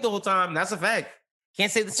stayed awake the whole time. That's a fact.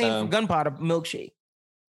 Can't say the same for Gunpowder Milkshake.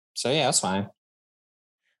 So yeah, that's fine.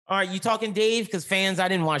 All right, you talking Dave? Because fans, I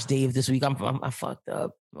didn't watch Dave this week. I fucked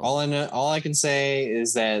up. All I can say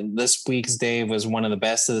is that this week's Dave was one of the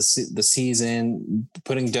best of the season.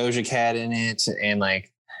 Putting Doja Cat in it and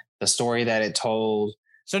like the story that it told.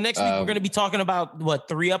 So next week we're going to be talking about what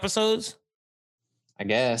 3 episodes? I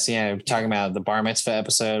guess, yeah. We're talking about the Bar Mitzvah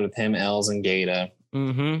episode with him, Els, and Gata.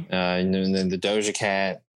 Mm-hmm. And then the Doja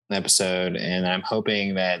Cat episode, and I'm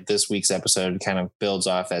hoping that this week's episode kind of builds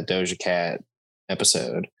off that Doja Cat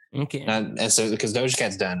episode. Okay. And so because Doja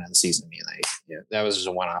Cat's done in the season, that was just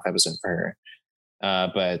a one-off episode for her.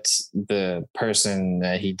 But the person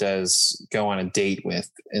that he does go on a date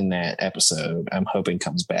with in that episode, I'm hoping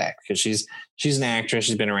comes back because she's an actress.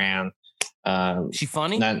 She's been around. She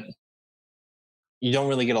funny? You don't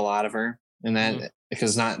really get a lot of her in that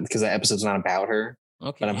because that episode's not about her.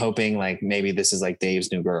 Okay. But I'm hoping like maybe this is like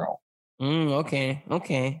Dave's new girl. Okay.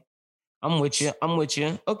 I'm with you.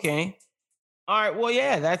 Okay. All right. Well,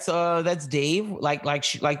 yeah, that's Dave. Like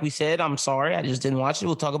we said, I'm sorry. I just didn't watch it.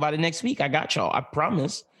 We'll talk about it next week. I got y'all. I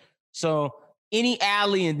promise. So any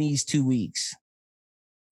alley in these 2 weeks?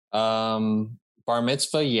 Bar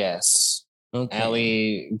Mitzvah, yes. Okay.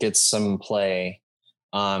 Allie gets some play.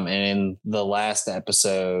 And in the last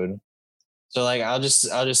episode, so like I'll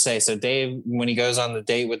just say, so Dave, when he goes on the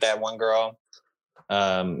date with that one girl,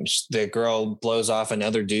 the girl blows off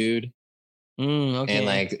another dude. Okay. And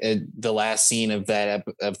like the last scene of the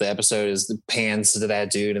episode is the pans to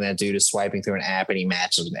that dude, and that dude is swiping through an app, and he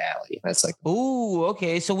matches with Allie. That's like, ooh,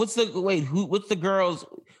 okay. So what's the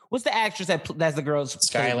actress that's the girl's?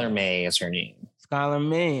 Skylar May is her name. Skylar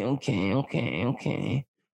May. Okay.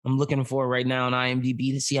 I'm looking for it right now on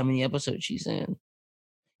IMDb to see how many episodes she's in.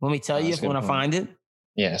 Let me tell you if you want to find it.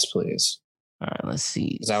 Yes, please. All right, let's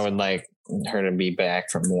see. Because I would like her to be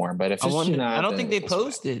back for more, but if it's not, I don't think they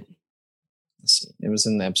posted. Let's see. It was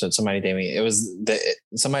in the episode Somebody Date Me. It was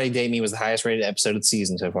Somebody Date Me was the highest rated episode of the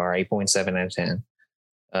season so far, 8.7 out of 10.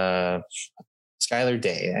 Skylar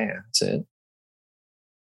Day, yeah, that's it.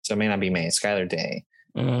 So it may not be May. Skylar Day.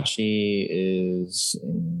 She is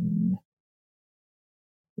in,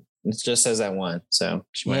 it just says that one, so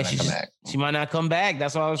she might not come back. She might not come back.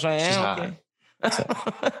 That's what I was trying to ask. Okay.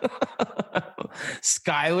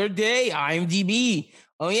 Skylar Day, IMDb.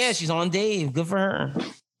 Oh yeah, she's on Dave. Good for her.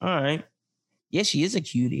 All right. Yeah, she is a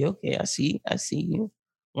cutie. Okay, I see you.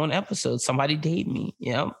 One episode. Somebody Date Me.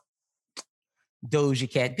 Yep.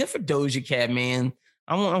 Doja Cat. Good for Doja Cat, man.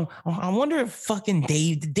 I wonder if fucking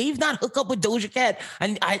did Dave not hook up with Doja Cat?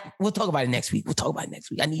 We'll talk about it next week. You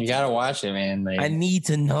gotta watch it, man. I need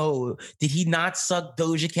to know. Did he not suck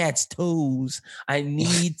Doja Cat's toes? I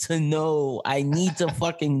need to know. I need to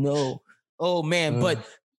fucking know. Oh man, but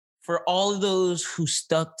for all of those who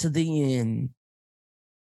stuck to the end,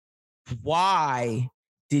 why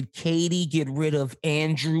did Katie get rid of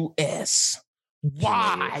Andrew S?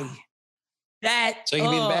 Why? So he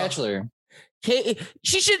can be the Bachelor.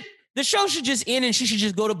 The show should just end and she should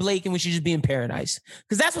just go to Blake and we should just be in paradise.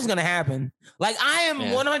 Because that's what's going to happen. Like, I am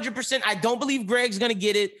 100%, I don't believe Greg's going to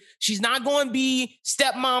get it. She's not going to be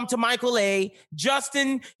stepmom to Michael A.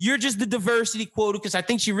 Justin, you're just the diversity quota because I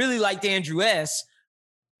think she really liked Andrew S.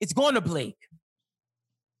 It's going to Blake.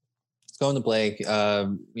 It's going to Blake.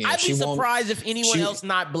 I'd be surprised if anyone else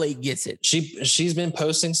not Blake gets it. She's been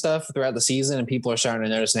posting stuff throughout the season and people are starting to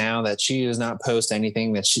notice now that she does not post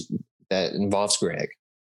anything that involves Greg,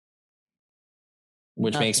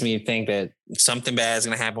 which makes me think that something bad is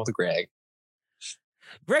going to happen with Greg.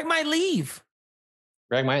 Greg might leave,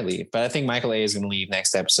 but I think Michael A is going to leave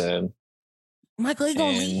next episode. Michael A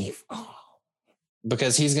going to leave? Oh.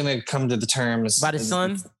 Because he's going to come to the terms about his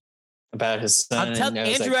son.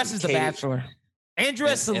 Andrew S is the Bachelor. Andrew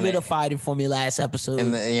S solidified it for me last episode.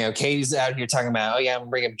 And Katie's out here talking about, I'm gonna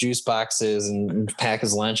bring up juice boxes and pack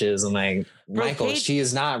his lunches. And like, Michael, she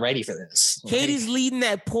is not ready for this. Katie's leading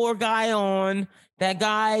that poor guy on. That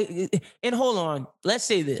guy, and hold on, let's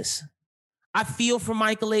say this. I feel for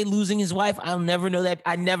Michael A losing his wife. I'll never know that.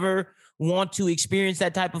 I never want to experience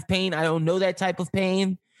that type of pain. I don't know that type of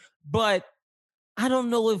pain, but I don't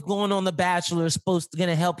know if going on The Bachelor is going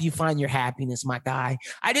to help you find your happiness, my guy.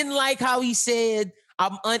 I didn't like how he said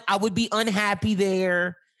I would be unhappy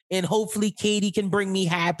there and hopefully Katie can bring me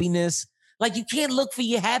happiness. Like, you can't look for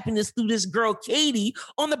your happiness through this girl, Katie,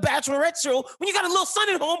 on The Bachelorette show when you got a little son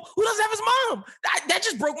at home who doesn't have his mom. That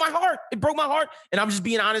just broke my heart. It broke my heart. And I'm just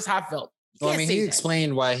being honest how I felt. He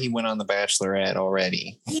explained why he went on The Bachelorette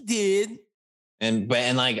already. He did. And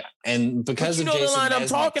because of Jason the line I'm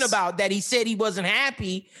talking about, that he said he wasn't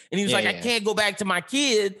happy and he was I can't go back to my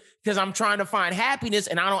kid because I'm trying to find happiness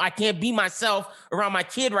and I can't be myself around my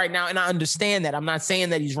kid right now. And I understand that. I'm not saying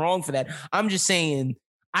that he's wrong for that. I'm just saying,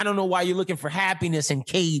 I don't know why you're looking for happiness in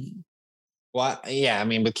Katie. Well, yeah, I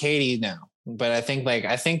mean, with Katie, no. But I think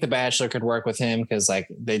The Bachelor could work with him because like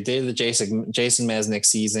they did the Jason Mesnick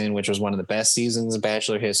season, which was one of the best seasons in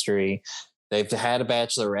Bachelor history. They've had a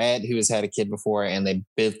bachelorette who has had a kid before, and they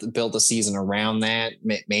built a season around that,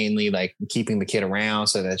 mainly like keeping the kid around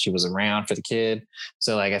so that she was around for the kid.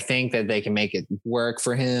 So like, I think that they can make it work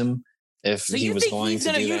for him if he was going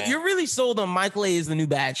to do that. You're really sold on Michael A as the new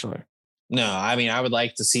Bachelor. No, I mean, I would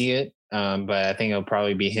like to see it, but I think it'll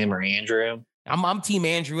probably be him or Andrew. I'm team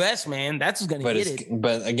Andrew S, man. That's who's going to get it.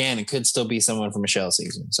 But again, it could still be someone from Michelle's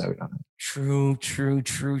season. So we don't know. True.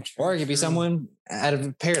 Or it could be someone out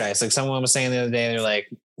of Paradise. Like someone was saying the other day, they're like,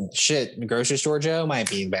 shit, grocery store Joe might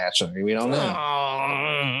be Bachelor. We don't know.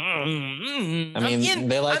 I mean,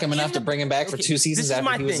 they like him enough to bring him back for 2 seasons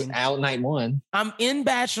after he was out night 1. I'm in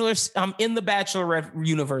the Bachelorette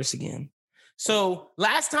universe again. So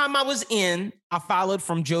last time I was in, I followed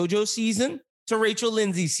from JoJo season to Rachel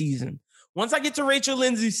Lindsay season. Once I get to Rachel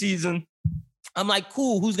Lindsay season, I'm like,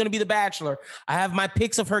 cool, who's going to be the Bachelor? I have my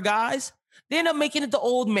picks of her guys. They end up making it the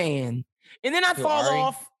old man. And then I fall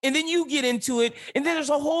off, and then you get into it, and then there's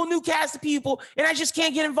a whole new cast of people, and I just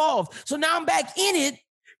can't get involved. So now I'm back in it.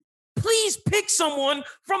 Please pick someone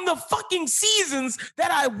from the fucking seasons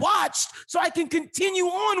that I watched so I can continue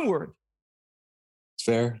onward.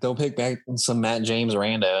 Fair. Don't pick back some Matt James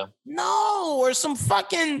rando. No, or some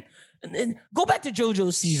fucking. Go back to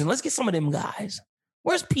JoJo's season. Let's get some of them guys.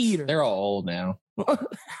 Where's Peter? They're all old now.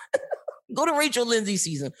 Go to Rachel Lindsay's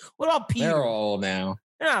season. What about Peter? They're all old now.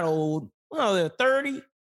 They're not old. Oh, they're 30.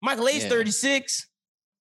 Michael A's 36.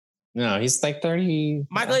 No, he's like 30.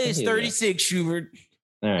 Michael A is 36, Schubert.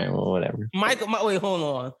 All right, well, whatever. Wait, hold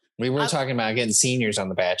on. We were talking about getting seniors on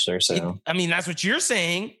The Bachelor, so. That's what you're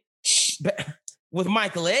saying. But with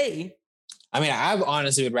Michael A. I mean, I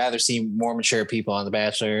honestly would rather see more mature people on The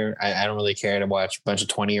Bachelor. I don't really care to watch a bunch of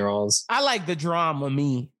 20-year-olds. I like the drama,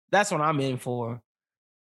 me. That's what I'm in for.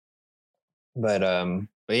 But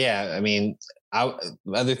yeah, I mean,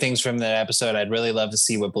 other things from that episode, I'd really love to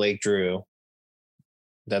see what Blake drew.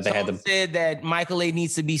 That they Someone said that Michael A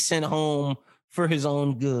needs to be sent home for his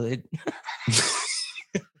own good.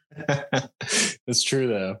 That's true,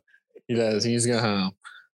 though. He does. He needs to go home.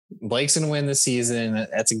 Blake's gonna win this season.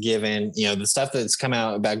 That's a given. You know, the stuff that's come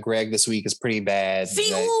out about Greg this week is pretty bad.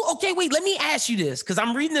 Okay, wait. Let me ask you this, because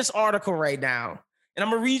I'm reading this article right now, and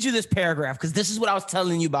I'm gonna read you this paragraph because this is what I was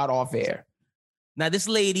telling you about off air. Now, this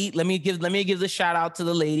lady, let me give the shout out to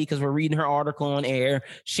the lady because we're reading her article on air.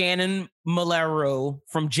 Shannon Malero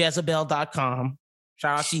from Jezebel.com.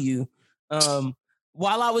 Shout out to you.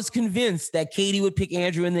 While I was convinced that Katie would pick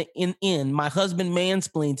Andrew in the end, my husband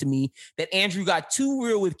mansplained to me that Andrew got too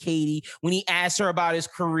real with Katie when he asked her about his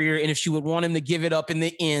career and if she would want him to give it up in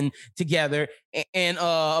the end together, and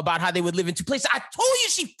about how they would live in two places. I told you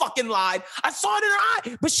she fucking lied. I saw it in her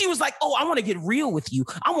eye. But she was like, oh, I want to get real with you.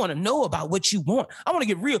 I want to know about what you want. I want to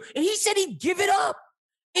get real. And he said he'd give it up.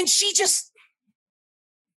 And she just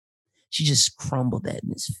crumbled that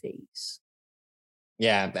in his face.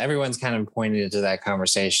 Yeah, everyone's kind of pointed to that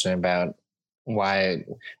conversation about why,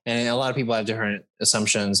 and a lot of people have different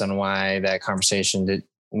assumptions on why that conversation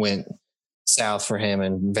went south for him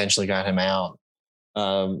and eventually got him out.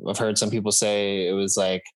 I've heard some people say it was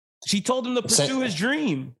like she told him to pursue his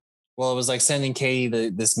dream. Well, it was like sending Katie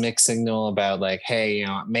this mixed signal about like, hey, you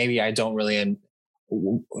know, maybe I don't really.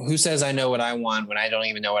 Who says I know what I want when I don't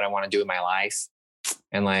even know what I want to do with my life?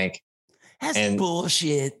 And like, that's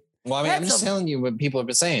bullshit. Well, I mean, I'm just telling you what people have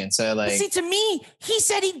been saying. So, like, see, to me, he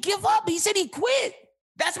said he'd give up. He said he'd quit.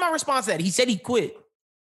 That's my response to that. He said he'd quit.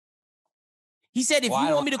 He said, if you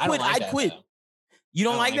want me to quit, I'd quit. You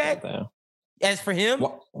don't like that? As for him,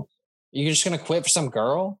 you're just gonna quit for some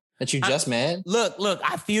girl that you just met? Look,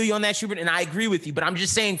 I feel you on that, Schubert, and I agree with you. But I'm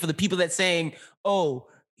just saying, for the people that saying, oh,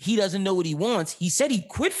 he doesn't know what he wants. He said he'd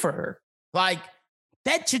quit for her. Like,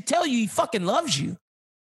 that should tell you he fucking loves you.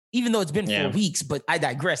 Even though it's been 4 weeks, but I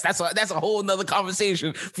digress. That's a whole nother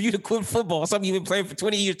conversation for you to quit football. Something you've been playing for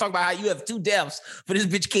 20 years, talk about how you have 2 deaths for this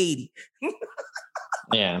bitch Katie.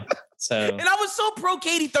 Yeah. So, and I was so pro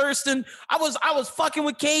Katie Thurston. I was fucking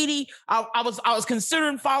with Katie. I was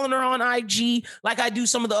considering following her on IG like I do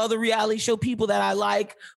some of the other reality show people that I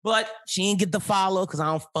like, but she ain't get the follow because I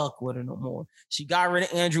don't fuck with her no more. She got rid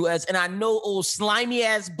of Andrew S. And I know old slimy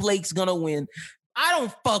ass Blake's gonna win. I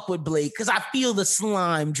don't fuck with Blake because I feel the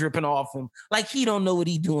slime dripping off him. Like he don't know what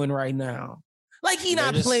he doing right now. Like he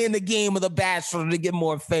not playing the game of The Bachelor to get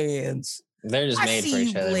more fans. They're just made for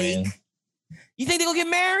each other, man. You think they gonna get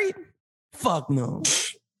married? Fuck no.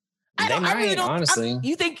 I really don't. Honestly,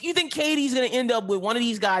 you think Katie's gonna end up with one of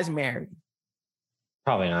these guys married?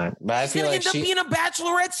 Probably not. But I feel like she's gonna end up being a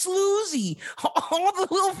bachelorette sloozy. All the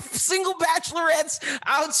little single bachelorettes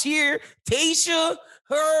out here. Tasha,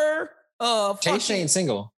 her. Tasha ain't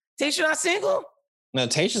single. Tasha not single? No,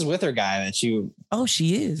 Tasha's with her guy that you. Oh,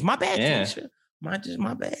 she is. My bad, yeah. Tasha.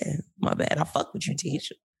 My bad. My bad. I fuck with you,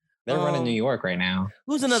 Tasha. They're running New York right now.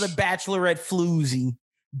 Who's another bachelorette floozy?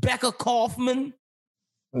 Becca Kaufman.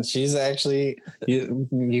 She's actually you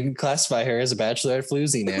can classify her as a bachelorette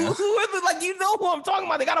floozy now. Like, you know who I'm talking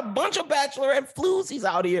about? They got a bunch of bachelorette floozies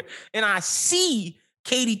out here, and I see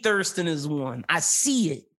Katie Thurston is one. I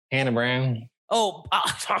see it. Hannah Brown. Oh,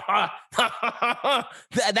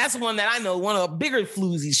 that's one that I know, one of the bigger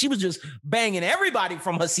floozies. She was just banging everybody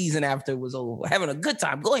from her season after it was over, having a good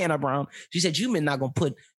time. Go, Hannah Brown. She said, you men not going to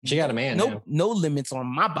put she got a man no limits on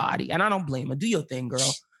my body. And I don't blame her. Do your thing, girl.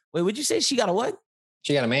 Wait, what'd you say? She got a what?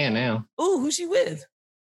 She got a man now. Ooh, who's she with?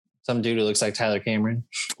 Some dude who looks like Tyler Cameron.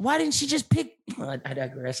 Why didn't she just pick?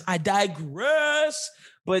 I digress.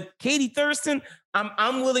 But Katie Thurston,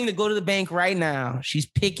 I'm willing to go to the bank right now. She's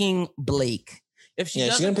picking Blake. If she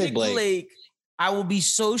doesn't pick Blake, I will be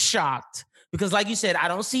so shocked. Because like you said, I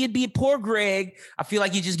don't see it be poor Greg. I feel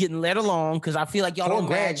like you're just getting led along because I feel like y'all don't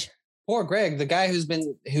match. Poor Greg, the guy who's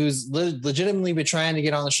legitimately been trying to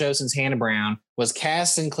get on the show since Hannah Brown, was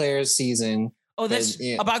cast in Claire's season. Oh, that's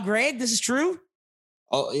about Greg? This is true?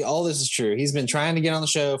 All this is true. He's been trying to get on the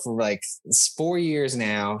show for like 4 years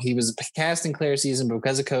now. He was cast in Claire season, but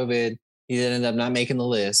because of COVID, he ended up not making the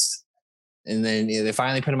list. And then they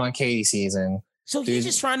finally put him on Katie season. So he's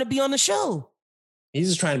just trying to be on the show. He's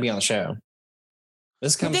just trying to be on the show.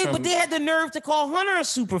 But they had the nerve to call Hunter a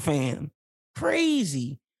super fan.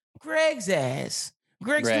 Crazy. Greg's ass.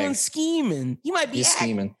 Greg's doing scheming. He might be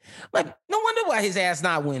scheming. Like, no wonder why his ass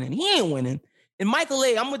not winning. He ain't winning. And Michael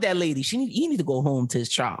A., I'm with that lady. He need to go home to his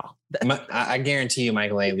child. I guarantee you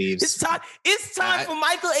Michael A. leaves. It's time for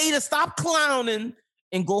Michael A. to stop clowning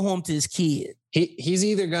and go home to his kid. He's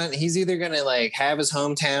either gonna like have his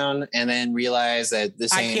hometown and then realize that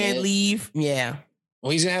this ain't I can't leave. Yeah.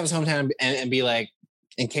 Well, he's gonna have his hometown and be like,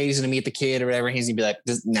 and Katie's gonna meet the kid or whatever. He's gonna be like,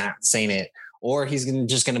 this ain't it. Or he's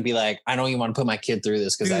just gonna be like, I don't even want to put my kid through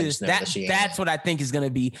this because I just know that she ain't. That's what I think is gonna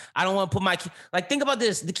be. I don't want to put my kid. Like, think about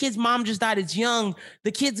this. The kid's mom just died. It's young.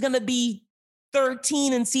 The kid's gonna be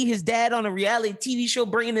 13 and see his dad on a reality TV show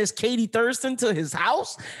bringing this Katie Thurston to his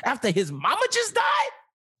house after his mama just died.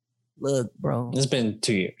 Look, bro. It's been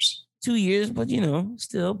 2 years. 2 years, but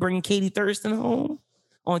still bringing Katie Thurston home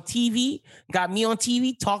on TV. Got me on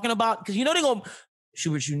TV talking about, because they're going.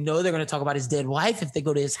 Schubert, they're going to talk about his dead wife if they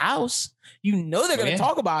go to his house. They're going to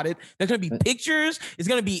talk about it. There's going to be pictures. It's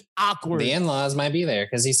going to be awkward. The in-laws might be there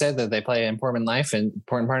because he said that they play an important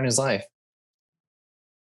part in his life.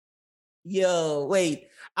 Yo, wait.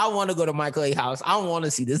 I want to go to Michael A. house. I want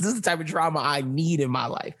to see this. This is the type of drama I need in my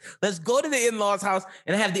life. Let's go to the in-laws' house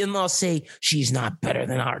and have the in-laws say, she's not better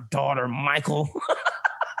than our daughter, Michael.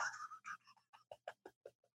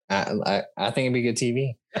 I think it'd be good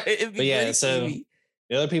TV. But yeah, so TV.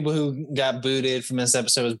 The other people who got booted from this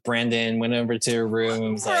episode was Brendan. Went over to her room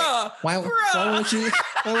and was like, why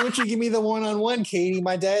won't you give me the one-on-one, Katie?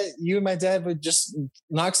 You and my dad would just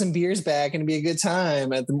knock some beers back and it'd be a good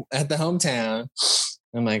time at the hometown.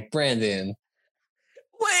 I'm like, Brendan.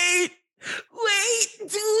 Wait,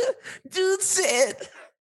 dude said,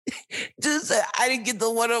 I didn't get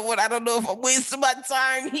the one-on-one. I don't know if I'm wasting my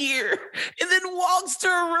time here. And then walks to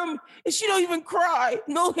her room and she don't even cry.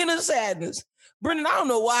 No hint of sadness. Brendan, I don't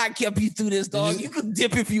know why I kept you through this, dog. You can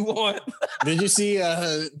dip if you want. Did you see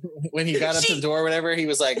when he got up the door or whatever, he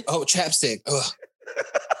was like, oh, chapstick. Ugh.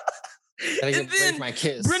 And then my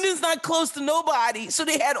kiss. Brendan's not close to nobody. So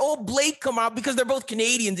they had old Blake come out because they're both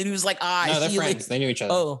Canadians. And he was like, no, they're friends. They knew each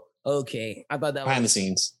other. Oh, okay. I thought that behind the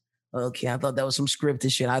scenes. Okay. I thought that was some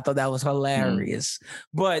scripted shit. I thought that was hilarious.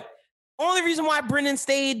 But only reason why Brendan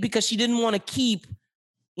stayed because she didn't want to keep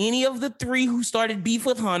any of the three who started beef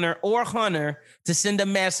with Hunter or Hunter to send a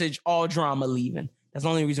message, all drama leaving. That's the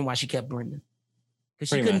only reason why she kept Brendan. Because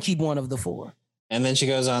she couldn't keep one of the four. And then she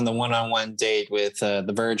goes on the one-on-one date with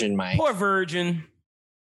the Virgin Mike. Poor Virgin.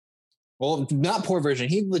 Well, not poor Virgin.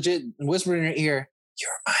 He legit whispered in her ear, you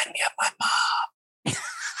remind me of my mom.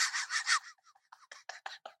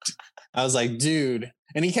 I was like, dude.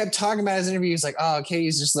 And he kept talking about his interview. He's like, oh,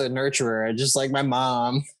 Katie's just a nurturer, just like my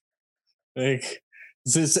mom. Like, I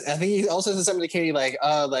think he also said something to Katie like,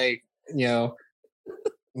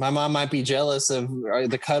 my mom might be jealous of how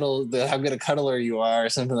good a cuddler you are or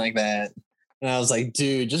something like that. And I was like,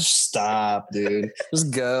 dude, just stop, dude.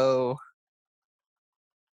 Just go.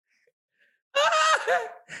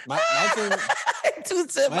 My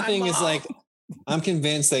thing is like, I'm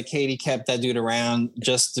convinced that Katie kept that dude around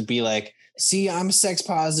just to be like, see, I'm sex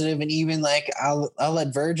positive, and even like I'll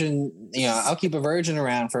let Virgin, I'll keep a virgin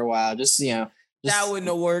around for a while. That wouldn't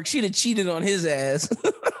have worked. She'd have cheated on his ass.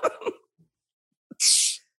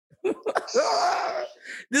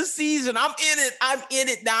 This season, I'm in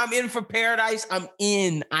it. Now I'm in for paradise. I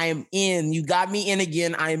am in. You got me in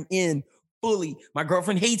again. I am in fully. My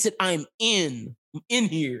girlfriend hates it. I'm in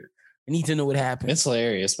here. I need to know what happened. It's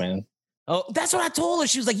hilarious, man. Oh, that's what I told her.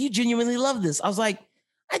 She was like, you genuinely love this. I was like,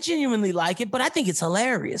 I genuinely like it, but I think it's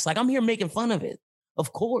hilarious. Like, I'm here making fun of it,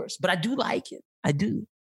 of course, but I do like it. I do.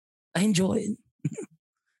 I enjoy it.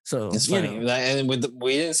 So it's funny. And we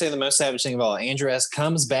didn't say the most savage thing of all. Andrew S.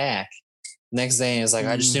 comes back next day and is like,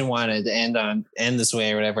 I just didn't want it to end this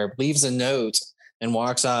way or whatever. Leaves a note and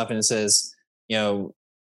walks off, and it says,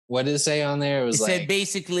 what did it say on there? It said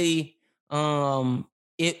basically,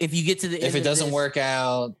 if you get to the end if it doesn't work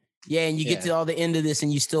out. Yeah, and you get to all the end of this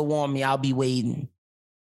and you still want me, I'll be waiting.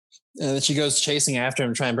 And then she goes chasing after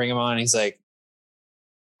him, trying to bring him on. And he's like,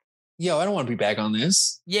 yo, I don't want to be back on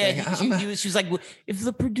this. Yeah, she was like, if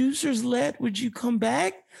the producers would you come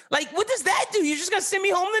back? Like, what does that do? You're just going to send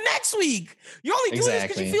me home the next week. You're only doing this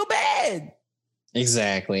because you feel bad.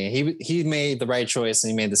 Exactly. He made the right choice,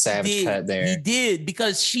 and he made the savage cut there. He did,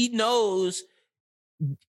 because she knows.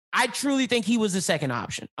 I truly think he was the second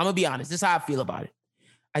option. I'm going to be honest. This is how I feel about it.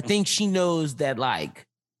 I think she knows that like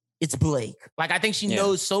it's Blake. Like I think she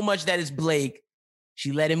knows so much that it's Blake.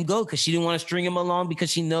 She let him go because she didn't want to string him along because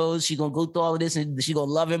she knows she's going to go through all of this and she's going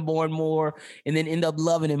to love him more and more and then end up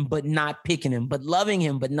loving him, but not picking him, but loving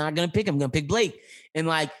him, but not going to pick him, going to pick Blake. And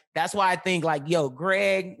like, that's why I think like, yo,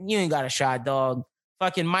 Greg, you ain't got a shot, dog.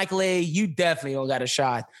 Fucking Michael A., you definitely don't got a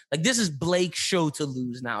shot. Like this is Blake's show to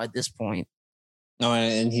lose now at this point. No,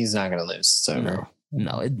 and he's not going to lose. It's over.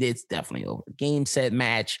 No, it's definitely over. Game, set,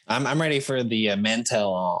 match. I'm ready for the men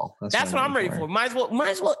tell all. That's what I'm ready for. Might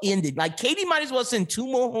as well end it. Like Katie might as well send 2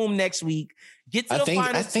 more home next week. Get to the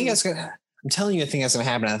final. I think that's gonna. I'm telling you, I think that's gonna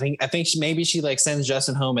happen. I think maybe she like sends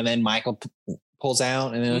Justin home and then Michael pulls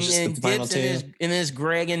out and then it's just the final 2. And then it's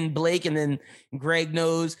Greg and Blake and then Greg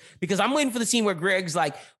knows because I'm waiting for the scene where Greg's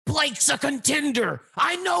like, Blake's a contender.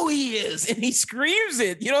 I know he is. And he screams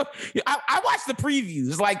it. You know, I watched the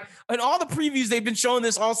previews. Like in all the previews, they've been showing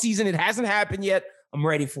this all season. It hasn't happened yet. I'm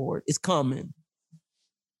ready for it. It's coming.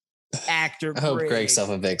 Actor I hope Greg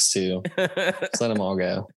self-evicts too. Just let them all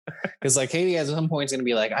go. Because like Katie at some point is gonna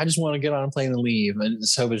be like, I just want to get on a plane and leave. And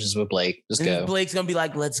just hope it's just with Blake. Just go. Blake's gonna be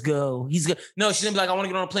like, let's go. She's gonna be like, I want to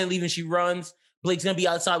get on a plane and leave, and she runs. Blake's gonna be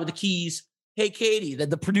outside with the keys. Hey, Katie, that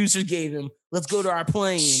the producers gave him. Let's go to our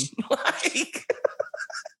plane. Like,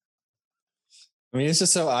 I mean, it's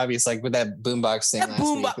just so obvious, like with that boombox thing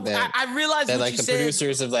last week. I realized that what like you the said.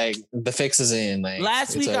 Producers of like the fix is in. Like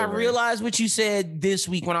last week, I realized what you said this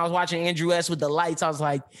week when I was watching Andrew S. with the lights. I was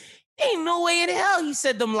like, ain't no way in hell he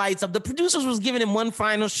set them lights up. The producers was giving him one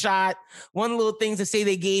final shot, one little thing to say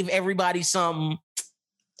they gave everybody something.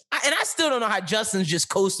 And I still don't know how Justin's just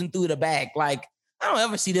coasting through the back. Like, I don't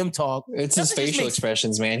ever see them talk. It's Justin his facial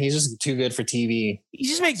expressions, man. He's just too good for TV. He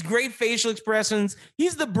just makes great facial expressions.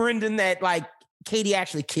 He's the Brendan that like Katie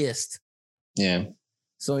actually kissed. Yeah.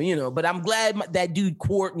 So, you know, but I'm glad that dude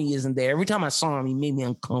Courtney isn't there. Every time I saw him, he made me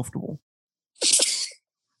uncomfortable.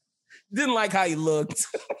 Didn't like how he looked.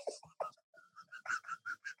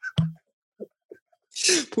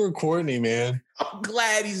 Poor Courtney, man. I'm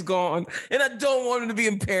glad he's gone. And I don't want him to be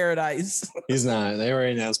in paradise. He's not. They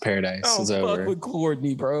already announced paradise. Oh, it's fuck over. with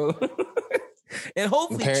Courtney, bro. And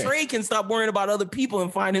hopefully Trey can stop worrying about other people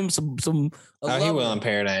and find him some. He will in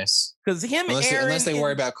paradise. Because unless they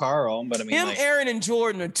worry about Carl. But I mean, Aaron, and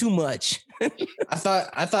Jordan are too much. I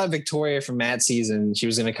thought Victoria from Matt's season, she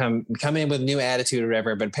was going to come in with new attitude or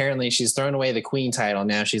whatever. But apparently, she's thrown away the queen title.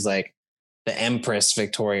 Now she's like the Empress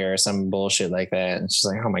Victoria or some bullshit like that. And she's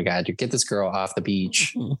like, oh my God, you get this girl off the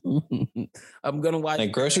beach. I'm gonna watch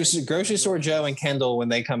like grocery store Joe and Kendall when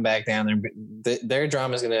they come back down. Their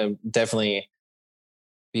drama is going to definitely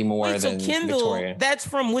be more than Kendall, Victoria. That's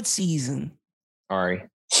from what season? Ari.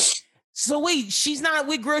 So wait, she's not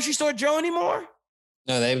with grocery store Joe anymore?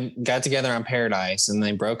 No, they got together on Paradise and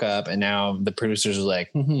they broke up, and now the producers are like,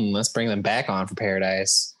 let's bring them back on for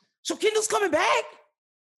Paradise. So Kendall's coming back?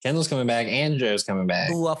 Kendall's coming back and Joe's coming back.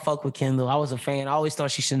 Ooh, I fuck with Kendall. I was a fan. I always thought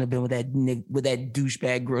she shouldn't have been with that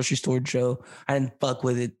douchebag grocery store Joe. I didn't fuck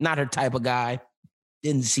with it. Not her type of guy.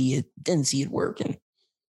 Didn't see it working.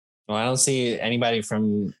 Well, I don't see anybody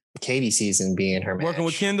from Katie season being her match. Working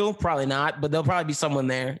with Kendall? Probably not, but there'll probably be someone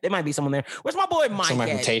there. There might be someone there. Where's my boy Mike Someone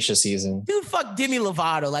at? from Tasha season. Dude, fuck Demi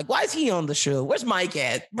Lovato. Like, why is he on the show? Where's Mike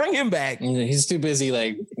at? Bring him back. He's too busy,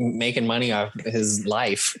 like, making money off his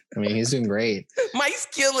life. I mean, he's doing great. Mike's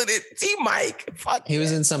killing it. See, Mike. Fuck he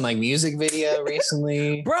was in some, like, music video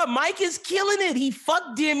recently. Bro, Mike is killing it. He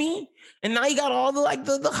fucked Demi, and now he got all the, like,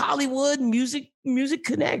 the Hollywood music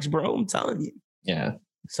connects, bro. I'm telling you. Yeah.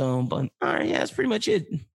 So, but all right, yeah, that's pretty much it.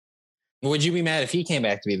 Would you be mad if he came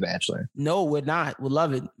back to be the Bachelor? No, would not. Would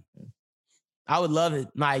love it. I would love it.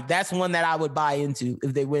 Like, that's one that I would buy into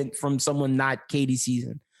if they went from someone not Katie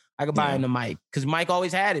season. I could buy into Mike because Mike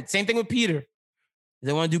always had it. Same thing with Peter. If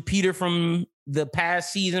they want to do Peter from the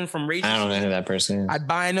past season from Rachel, I don't know who that person is. I'd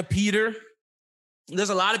buy into Peter.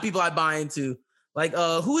 There's a lot of people I'd buy into. Like,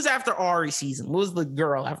 who's after Ari season? What was the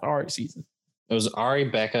girl after Ari season? It was Ari,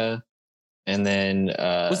 Becca, and then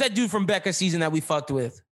was that dude from Becca season that we fucked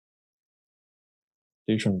with?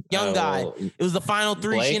 Dude from young guy. It was the final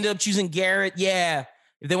 3. Blake? She ended up choosing Garrett. Yeah.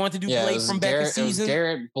 If they want to do Blake from Becca season. It was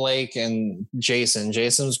Garrett, Blake, and Jason.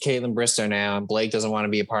 Jason's Caitlin Bristow now, and Blake doesn't want to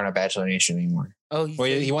be a part of Bachelor Nation anymore. Oh,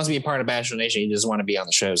 he wants to be a part of Bachelor Nation. He doesn't want to be on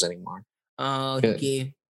the shows anymore. Oh,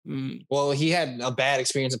 okay. Well, he had a bad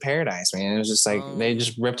experience at Paradise, man. It was just like they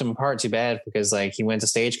just ripped him apart too bad because like he went to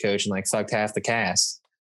Stagecoach and like fucked half the cast.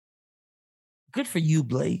 Good for you,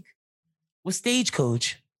 Blake. What's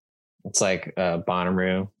Stagecoach? It's like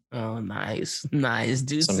Bonnaroo. Oh, nice.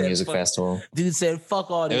 Dude Some said, music festival. Dude said,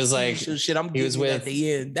 "Fuck all this." It was like shit. I'm getting at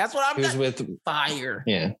the end. That's what I'm. He was with fire.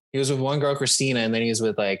 Yeah, he was with one girl, Christina, and then he was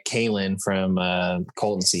with like Kaylin from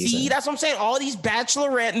Colton Season. See, that's what I'm saying. All these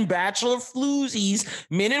bachelorette and bachelor floozies,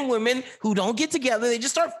 men and women who don't get together, they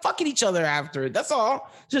just start fucking each other after it. That's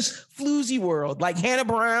all. Just floozy world. Like Hannah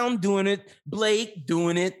Brown doing it, Blake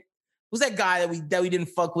doing it. Who's that guy that we didn't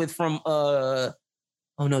fuck with from? Oh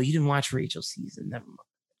no, you didn't watch Rachel's season. Never mind.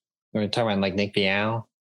 We're talking about like Nick Viall.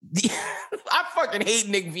 I fucking hate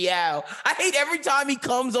Nick Viall. I hate every time he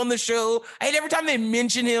comes on the show. I hate every time they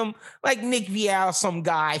mention him. Like Nick Viall, some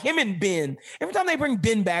guy. Him and Ben. Every time they bring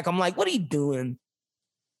Ben back, I'm like, what are you doing?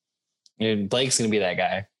 Dude, Blake's gonna be that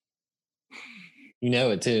guy. You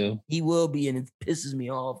know it too. He will be, and it pisses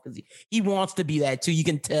me off because he wants to be that too. You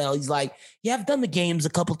can tell. He's like, yeah, I've done the games a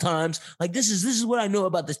couple times. Like, this is what I know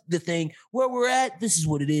about the thing. Where we're at, this is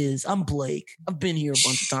what it is. I'm Blake. I've been here a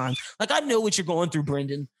bunch of times. Like, I know what you're going through,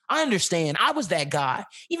 Brendan. I understand. I was that guy.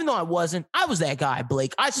 Even though I wasn't, I was that guy,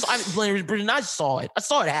 Blake. Brendan, I saw it. I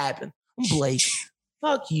saw it happen. I'm Blake.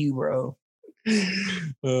 Fuck you, bro.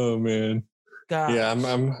 Oh, man. God. Yeah,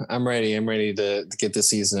 I'm ready. I'm ready to get this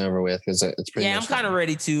season over with because it's pretty. Yeah, I'm kind of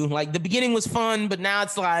ready too. Like the beginning was fun, but now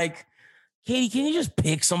it's like, Katie, can you just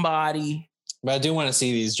pick somebody? But I do want to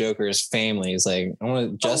see these Jokers' families. Like I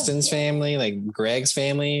want Justin's family, like Greg's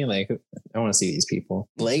family. Like I want to see these people.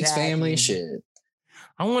 Blake's family, shit.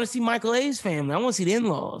 I want to see Michael A's family. I want to see the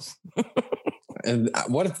in-laws. And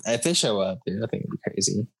what if they show up, dude? I think it'd be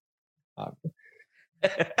crazy.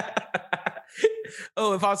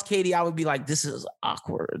 Oh, if I was Katie, I would be like, this is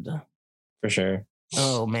awkward. For sure.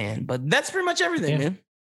 Oh, man. But that's pretty much everything, man.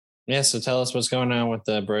 Yeah, so tell us what's going on with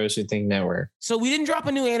the Bros Who Think Network. So we didn't drop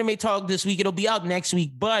a new anime talk this week. It'll be out next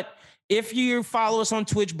week. But if you follow us on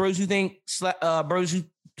Twitch, twitch.tv/Bros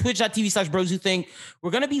Who Think,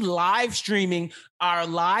 we're going to be live streaming our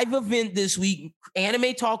live event this week.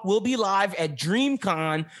 Anime Talk will be live at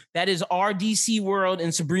DreamCon. That is RDC World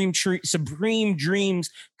and Supreme Dreams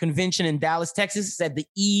Convention in Dallas, Texas. It's at the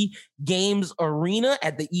E-Games Arena,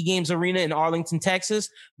 in Arlington, Texas.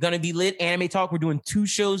 Going to be lit. Anime Talk, we're doing 2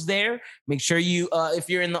 shows there. Make sure you, if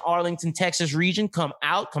you're in the Arlington, Texas region, come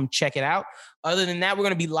check it out. Other than that, we're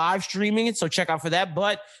going to be live streaming it, so check out for that.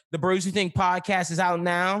 But the Bros Who Think podcast is out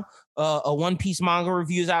now. A One Piece manga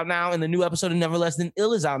review is out now, and the new episode of Never Less Than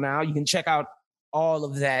Ill is out now. You can check out all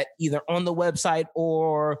of that either on the website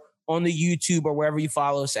or on the YouTube or wherever you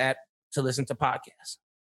follow us at to listen to podcasts.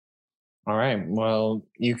 All right. Well,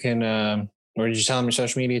 you can, or did you tell them your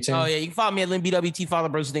social media too? Oh, yeah. You can follow me at LynBWT. Follow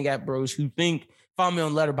Bros Who Think at Bros Who Think. Follow me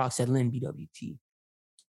on Letterboxd at LynBWT.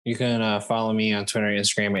 You can follow me on Twitter and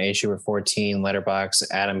Instagram at AShuber14,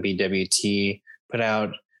 Letterboxd, AdamBWT. Put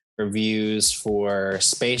out reviews for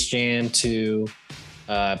Space Jam 2.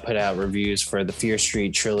 Put out reviews for the Fear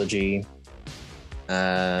Street trilogy.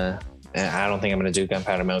 And I don't think I'm going to do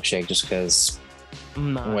Gunpowder Milkshake just because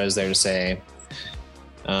what is there to say?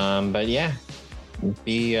 But yeah,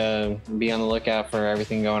 be on the lookout for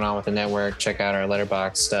everything going on with the network. Check out our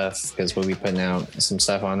Letterboxd stuff because we'll be putting out some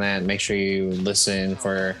stuff on that. Make sure you listen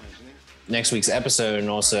for next week's episode and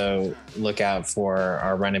also look out for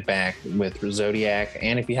our Run It Back with Zodiac.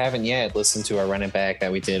 And if you haven't yet, listen to our Run It Back that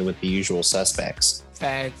we did with The Usual Suspects.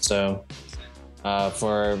 Thanks. So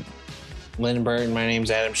for Lyndon Burton, my name's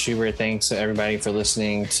Adam Schubert. Thanks to everybody for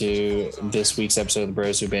listening to this week's episode of the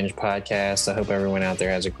Bros Who Binge podcast. I hope everyone out there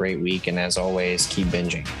has a great week. And as always, keep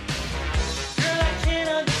binging.